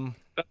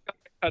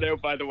 Cut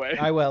out, by the way.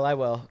 I will.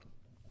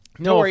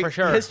 No, Don't worry, for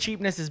sure. His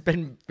cheapness has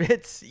been.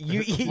 It's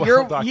you.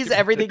 Well He's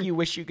everything you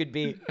wish you could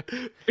be.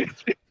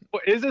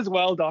 Is as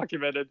well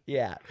documented.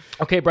 Yeah.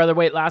 Okay, brother.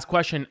 Wait. Last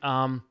question.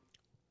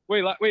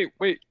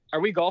 Wait. Are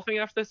we golfing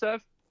after this,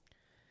 Ev?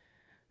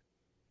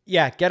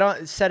 Yeah. Get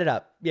on. Set it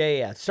up.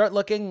 Yeah. Start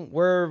looking.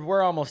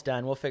 We're almost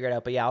done. We'll figure it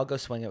out. But yeah, I'll go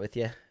swing it with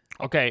you.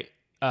 Okay.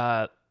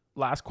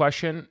 Last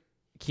question,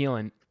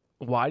 Keelan.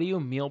 Why do you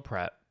meal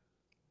prep?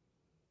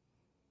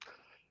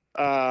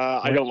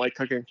 I don't like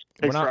cooking.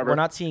 Takes forever. We're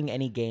not seeing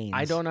any gains.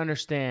 I don't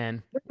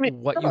understand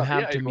mean, what you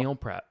have to you meal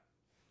prep.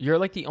 You're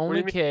like the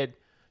only do you kid.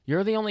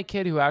 You're the only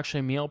kid who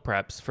actually meal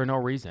preps for no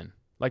reason.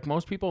 Like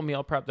most people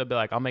meal prep, they'll be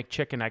like, "I'll make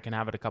chicken, I can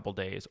have it a couple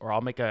days," or "I'll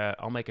make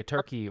a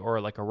turkey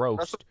or like a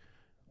roast."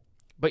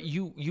 But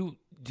you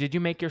did you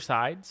make your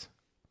sides?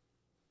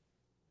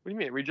 What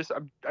do you mean?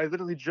 I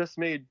literally just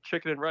made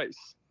chicken and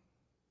rice.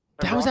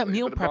 That was that broccoli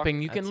meal for the broccoli.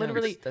 prepping. You can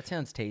literally. That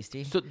sounds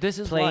tasty. So this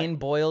is Plain what,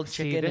 boiled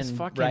see, chicken this and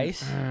fucking,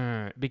 rice.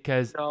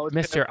 Because No, it's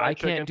Mister, fried I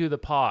can't chicken. do the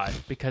pod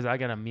because I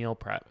got a meal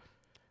prep,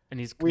 and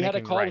he's We had a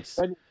making call. rice.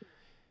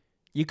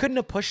 You couldn't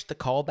have pushed the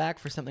call back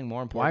for something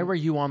more important. Why were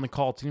you on the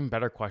call? It's an even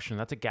better question.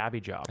 That's a Gabby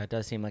job. That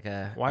does seem like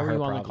a. Why were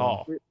you on the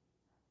call?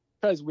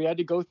 Because we had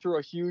to go through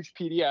a huge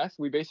PDF.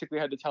 We basically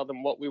had to tell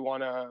them what we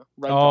want to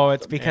rent. Oh, off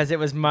it's them. because it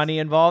was money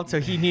involved, so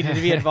he needed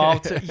to be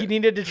involved. So he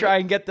needed to try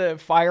and get the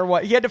fire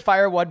one. He had to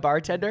fire one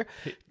bartender.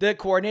 The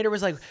coordinator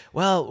was like,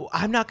 "Well,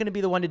 I'm not going to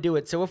be the one to do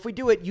it. So if we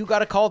do it, you got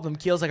to call them."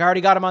 Keel's like, "I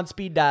already got him on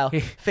speed dial."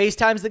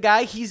 FaceTimes the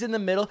guy. He's in the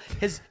middle.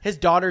 His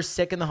daughter's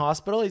sick in the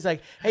hospital. He's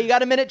like, "Hey, you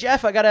got a minute,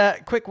 Jeff? I got a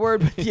quick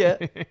word with you."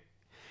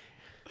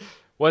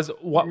 Was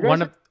what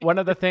one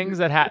of the things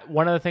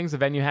the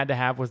venue had to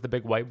have was the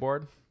big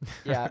whiteboard.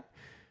 Yeah.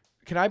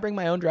 Can I bring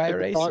my own dry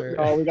erase? Or?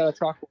 Oh, we got a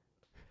chalkboard.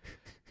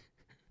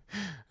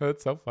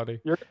 That's so funny.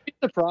 You're gonna be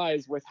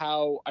surprised with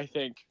how I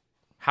think.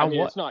 How I mean,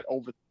 what? It's not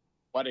over the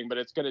wedding, but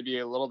it's going to be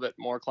a little bit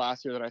more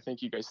classier than I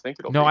think you guys think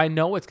it'll No, be. I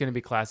know it's going to be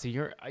classy.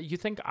 You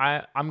think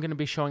I'm going to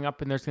be showing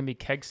up and there's going to be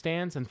keg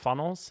stands and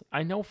funnels?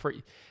 I know for.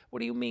 What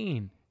do you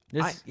mean?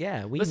 We listen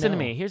to know.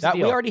 me. Here's that, the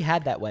deal. We already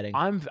had that wedding.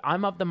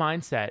 I'm of the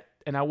mindset,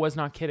 and I was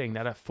not kidding,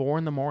 that at 4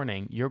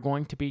 a.m, you're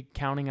going to be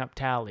counting up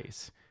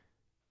tallies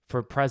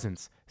for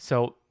presents.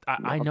 So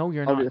I know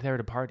you're not there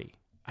to party.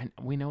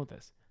 We know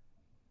this.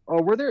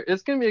 Oh, we're there.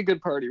 It's going to be a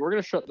good party. We're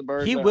going to shut the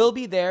bar He down. will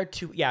be there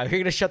to. Yeah, you're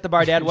gonna shut the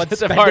bar down once Shut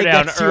the spending bar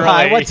down gets too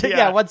high.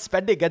 early. Once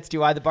spending gets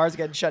too high, the bar's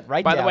getting shut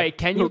right By down. the way,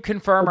 can you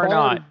confirm or the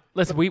not? bar-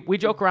 Listen, we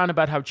joke around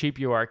about how cheap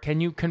you are. Can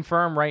you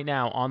confirm right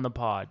now on the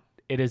pod?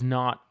 It is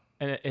not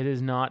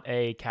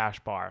a cash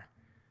bar.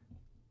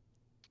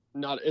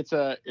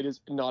 It is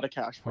not a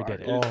cash bar. We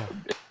did it. It is- Oh.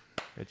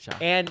 Good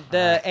shot. And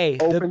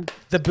the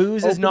the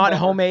booze is open not bar.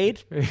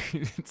 homemade.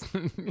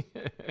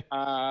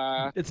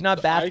 Uh, It's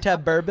not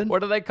bathtub bourbon. What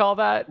do they call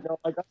that? no,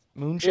 I got, it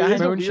Moonshine.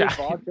 is a weird Moonshine.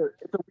 vodka.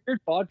 It's a weird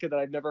vodka that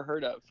I've never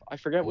heard of. I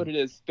forget what it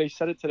is. They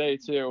said it today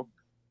too.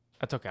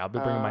 That's okay. I'll be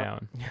bringing my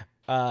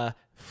own.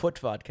 Foot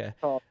vodka.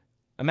 Oh.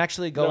 I'm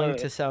actually going No.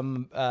 to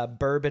some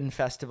bourbon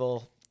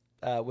festival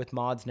with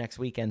mods next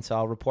weekend, so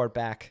I'll report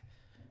back.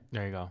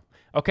 There you go.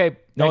 Okay.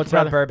 No, thank it's you,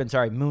 not brother. bourbon.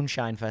 Sorry,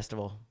 Moonshine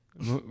Festival.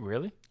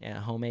 Really? Yeah,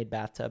 homemade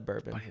bathtub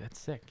bourbon. Buddy, that's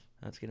sick.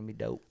 That's gonna be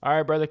dope. All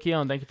right, brother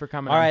Keelan, thank you for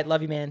coming. All on. right,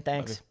 love you, man.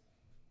 Thanks.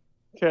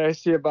 Okay,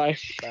 see you. Bye.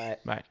 Bye.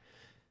 Bye.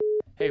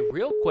 Hey,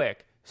 real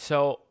quick.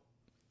 So,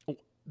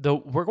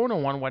 we're going to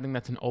one wedding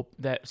that's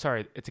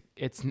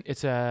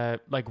it's a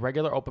like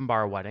regular open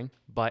bar wedding,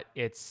 but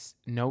it's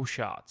no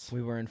shots,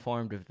 We were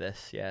informed of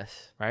this.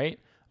 Yes, right?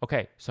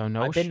 Okay, so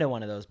no. I've been to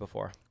one of those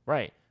before.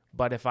 Right,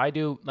 but if I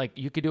do, like,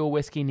 you could do a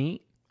whiskey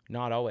neat.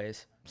 Not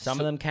always.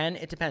 Some of them can.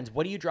 It depends.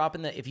 What do you drop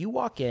in the? If you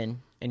walk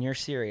in and you're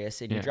serious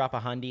and you Yeah. drop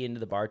a hundy into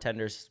the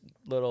bartender's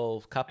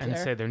little cup And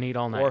there, say they're neat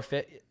all night. or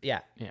fit,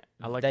 yeah, Yeah,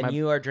 I like then my.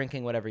 you are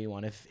drinking whatever you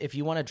want. If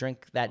you want to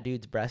drink that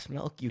dude's breast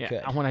milk, you yeah,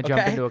 could. I want to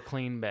jump Okay? into a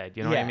clean bed.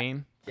 You know what I Yeah.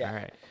 mean? Yeah. All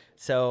right.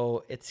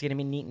 So it's gonna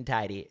be neat and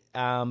tidy.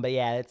 But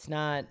yeah, it's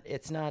not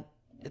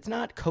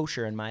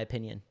kosher in my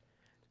opinion.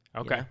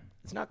 you Okay. know?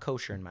 It's not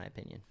kosher in my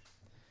opinion.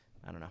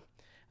 I don't know.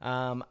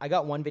 I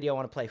got one video I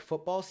want to play.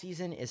 Football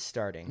season is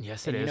starting.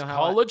 Yes, And it you is. know how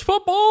College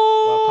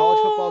football. Well,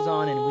 college football's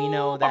on, and we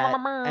know that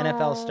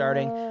NFL's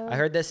starting. I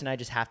heard this, and I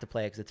just have to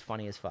play it because it's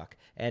funny as fuck.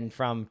 And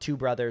from two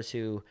brothers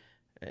who,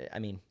 I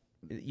mean,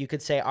 you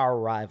could say are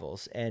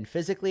rivals. And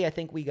physically, I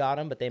think we got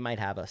them, but they might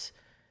have us.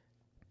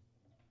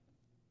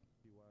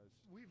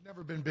 We've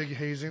never been big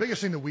hazing. The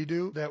biggest thing that we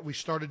do that we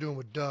started doing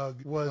with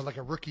Doug was like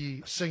a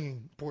rookie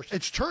singing portion.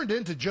 It's turned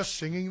into just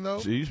singing though.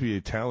 So it used to be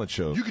a talent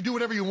show. You could do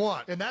whatever you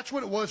want. And that's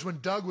what it was when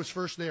Doug was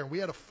first there. We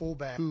had a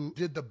fullback who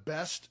did the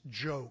best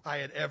joke I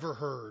had ever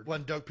heard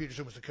when Doug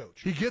Peterson was the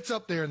coach. He gets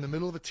up there in the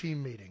middle of a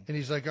team meeting and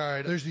he's like, all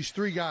right, there's these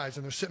three guys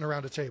and they're sitting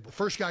around a table.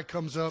 First guy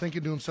comes up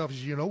thinking to himself,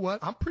 he's, you know what?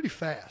 I'm pretty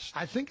fast.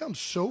 I think I'm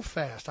so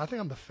fast. I think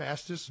I'm the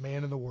fastest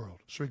man in the world.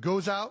 So he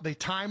goes out, they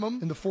time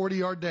him in the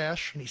 40-yard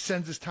dash, and he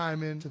sends his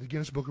time in to the Guinness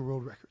Guinness Book of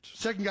World Records.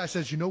 Second guy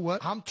says, you know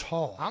what? I'm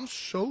tall. I'm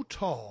so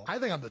tall. I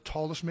think I'm the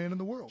tallest man in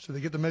the world. So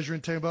they get the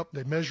measuring tape up,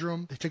 they measure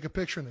him, they take a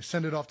picture, and they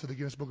send it off to the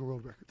Guinness Book of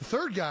World Records. The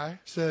third guy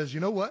says, you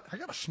know what? I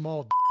got a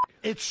small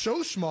It's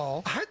so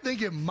small, I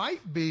think it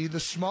might be the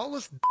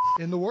smallest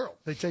in the world.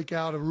 They take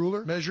out a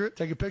ruler, measure it,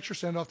 take a picture,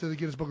 send it off to the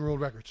Guinness Book of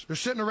World Records. They're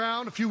sitting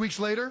around a few weeks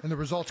later, and the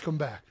results come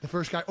back. The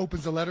first guy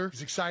opens the letter.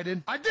 He's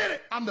excited. I did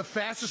it! I'm the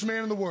fastest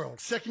man in the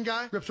world. Second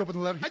guy rips open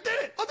the letter. I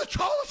did it! I'm the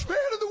tallest man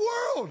in the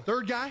world!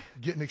 Third guy,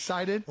 getting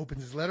excited,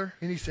 opens his letter,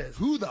 and he says,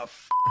 who the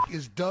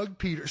is Doug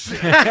Peterson?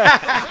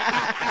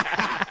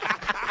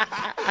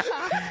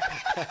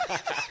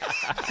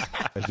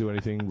 Do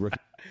anything rookie?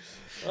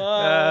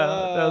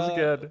 That was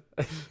good.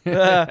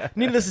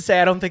 Needless to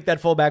say, I don't think that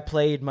fullback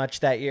played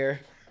much that year.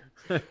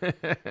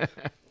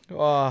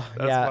 Oh,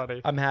 yeah,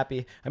 funny. I'm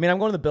happy. I mean, I'm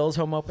going to the Bills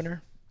home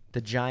opener.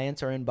 The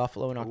Giants are in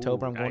Buffalo in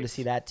October. I'm going to nice.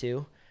 see that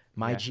too.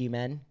 My Yeah.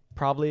 G-men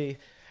probably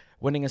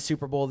winning a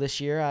Super Bowl this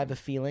year. I have a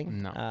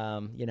feeling.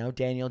 No. You know,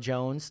 Daniel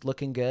Jones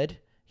looking good.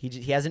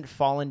 He hasn't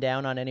fallen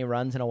down on any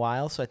runs in a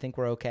while, so I think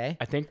we're okay.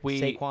 I think we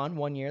Saquon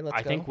 1 year. Let's go.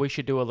 I think we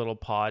should do a little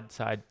pod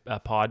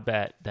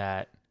bet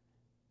that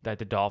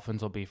the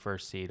Dolphins will be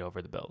first seed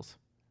over the Bills.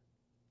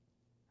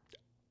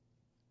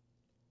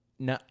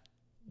 No.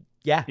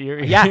 Yeah.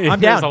 You're- Yeah, I'm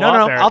there's down. a No, lot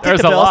no, there. I'll take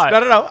There's the a Bills. lot. No.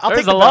 I'll There's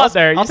take the a lot Bills.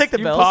 there. I'll You- take the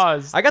you Bills.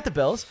 paused. I got the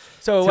Bills.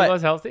 So what?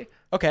 Tilla's healthy?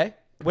 Okay.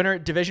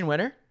 Division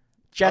winner.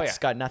 Jets yeah.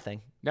 got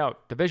nothing. No,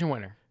 division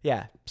winner.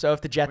 Yeah. So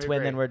if the Jets We win,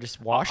 agree. then we're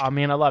just washed. I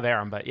mean, I love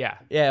Aaron, but yeah.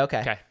 Yeah. Okay.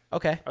 Okay.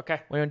 Okay. Okay.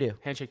 What do you want to do?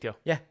 Handshake deal.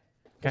 Yeah.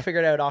 We'll Okay.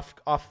 figure it out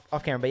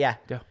off camera. But yeah.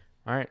 Deal.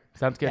 All right.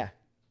 Sounds good. Yeah.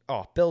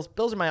 Oh, Bills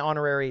are my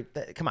honorary.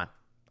 Come on.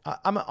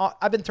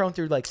 I've been thrown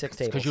through like 6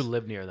 tables. Because you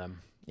live near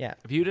them. Yeah.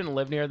 If you didn't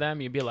live near them,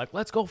 you'd be like,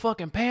 let's go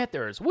fucking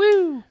Panthers.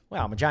 Woo!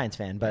 Well, I'm a Giants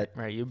fan, but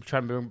Right. You try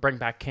to bring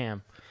back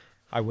Cam.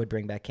 I would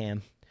bring back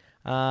Cam.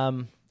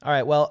 All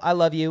right. Well, I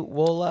love you.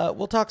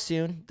 We'll talk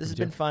soon. This has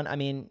been fun. I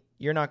mean,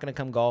 you're not gonna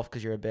come golf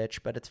because you're a bitch,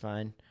 but it's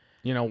fine.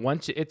 You know,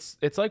 once it's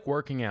like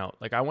working out.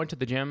 Like I went to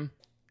the gym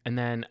and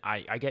then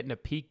I get into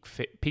peak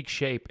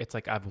shape. It's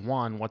like I've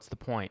won. What's the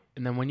point?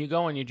 And then when you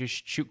go and you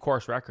just shoot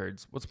course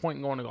records, what's the point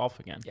in going to golf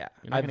again? Yeah.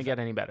 You're not going to get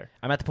any better.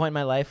 I'm at the point in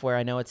my life where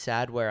I know it's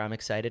sad, where I'm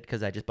excited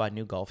because I just bought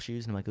new golf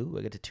shoes and I'm like, ooh,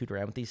 I get to toot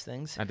around with these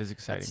things. That is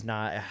exciting. It's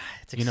not.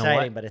 It's You know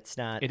exciting, what? but it's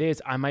not. It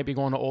is. I might be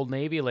going to Old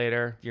Navy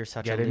later. You're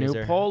such Get a a loser.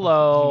 new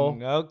polo.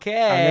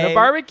 Okay. I'm going to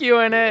barbecue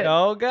in it.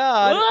 Oh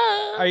God.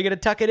 Ah! Are you gonna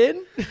tuck it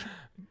in?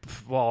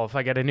 Well, if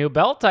I get a new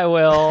belt, I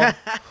will.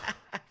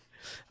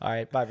 All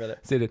right. Bye, brother.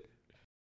 See you, dude.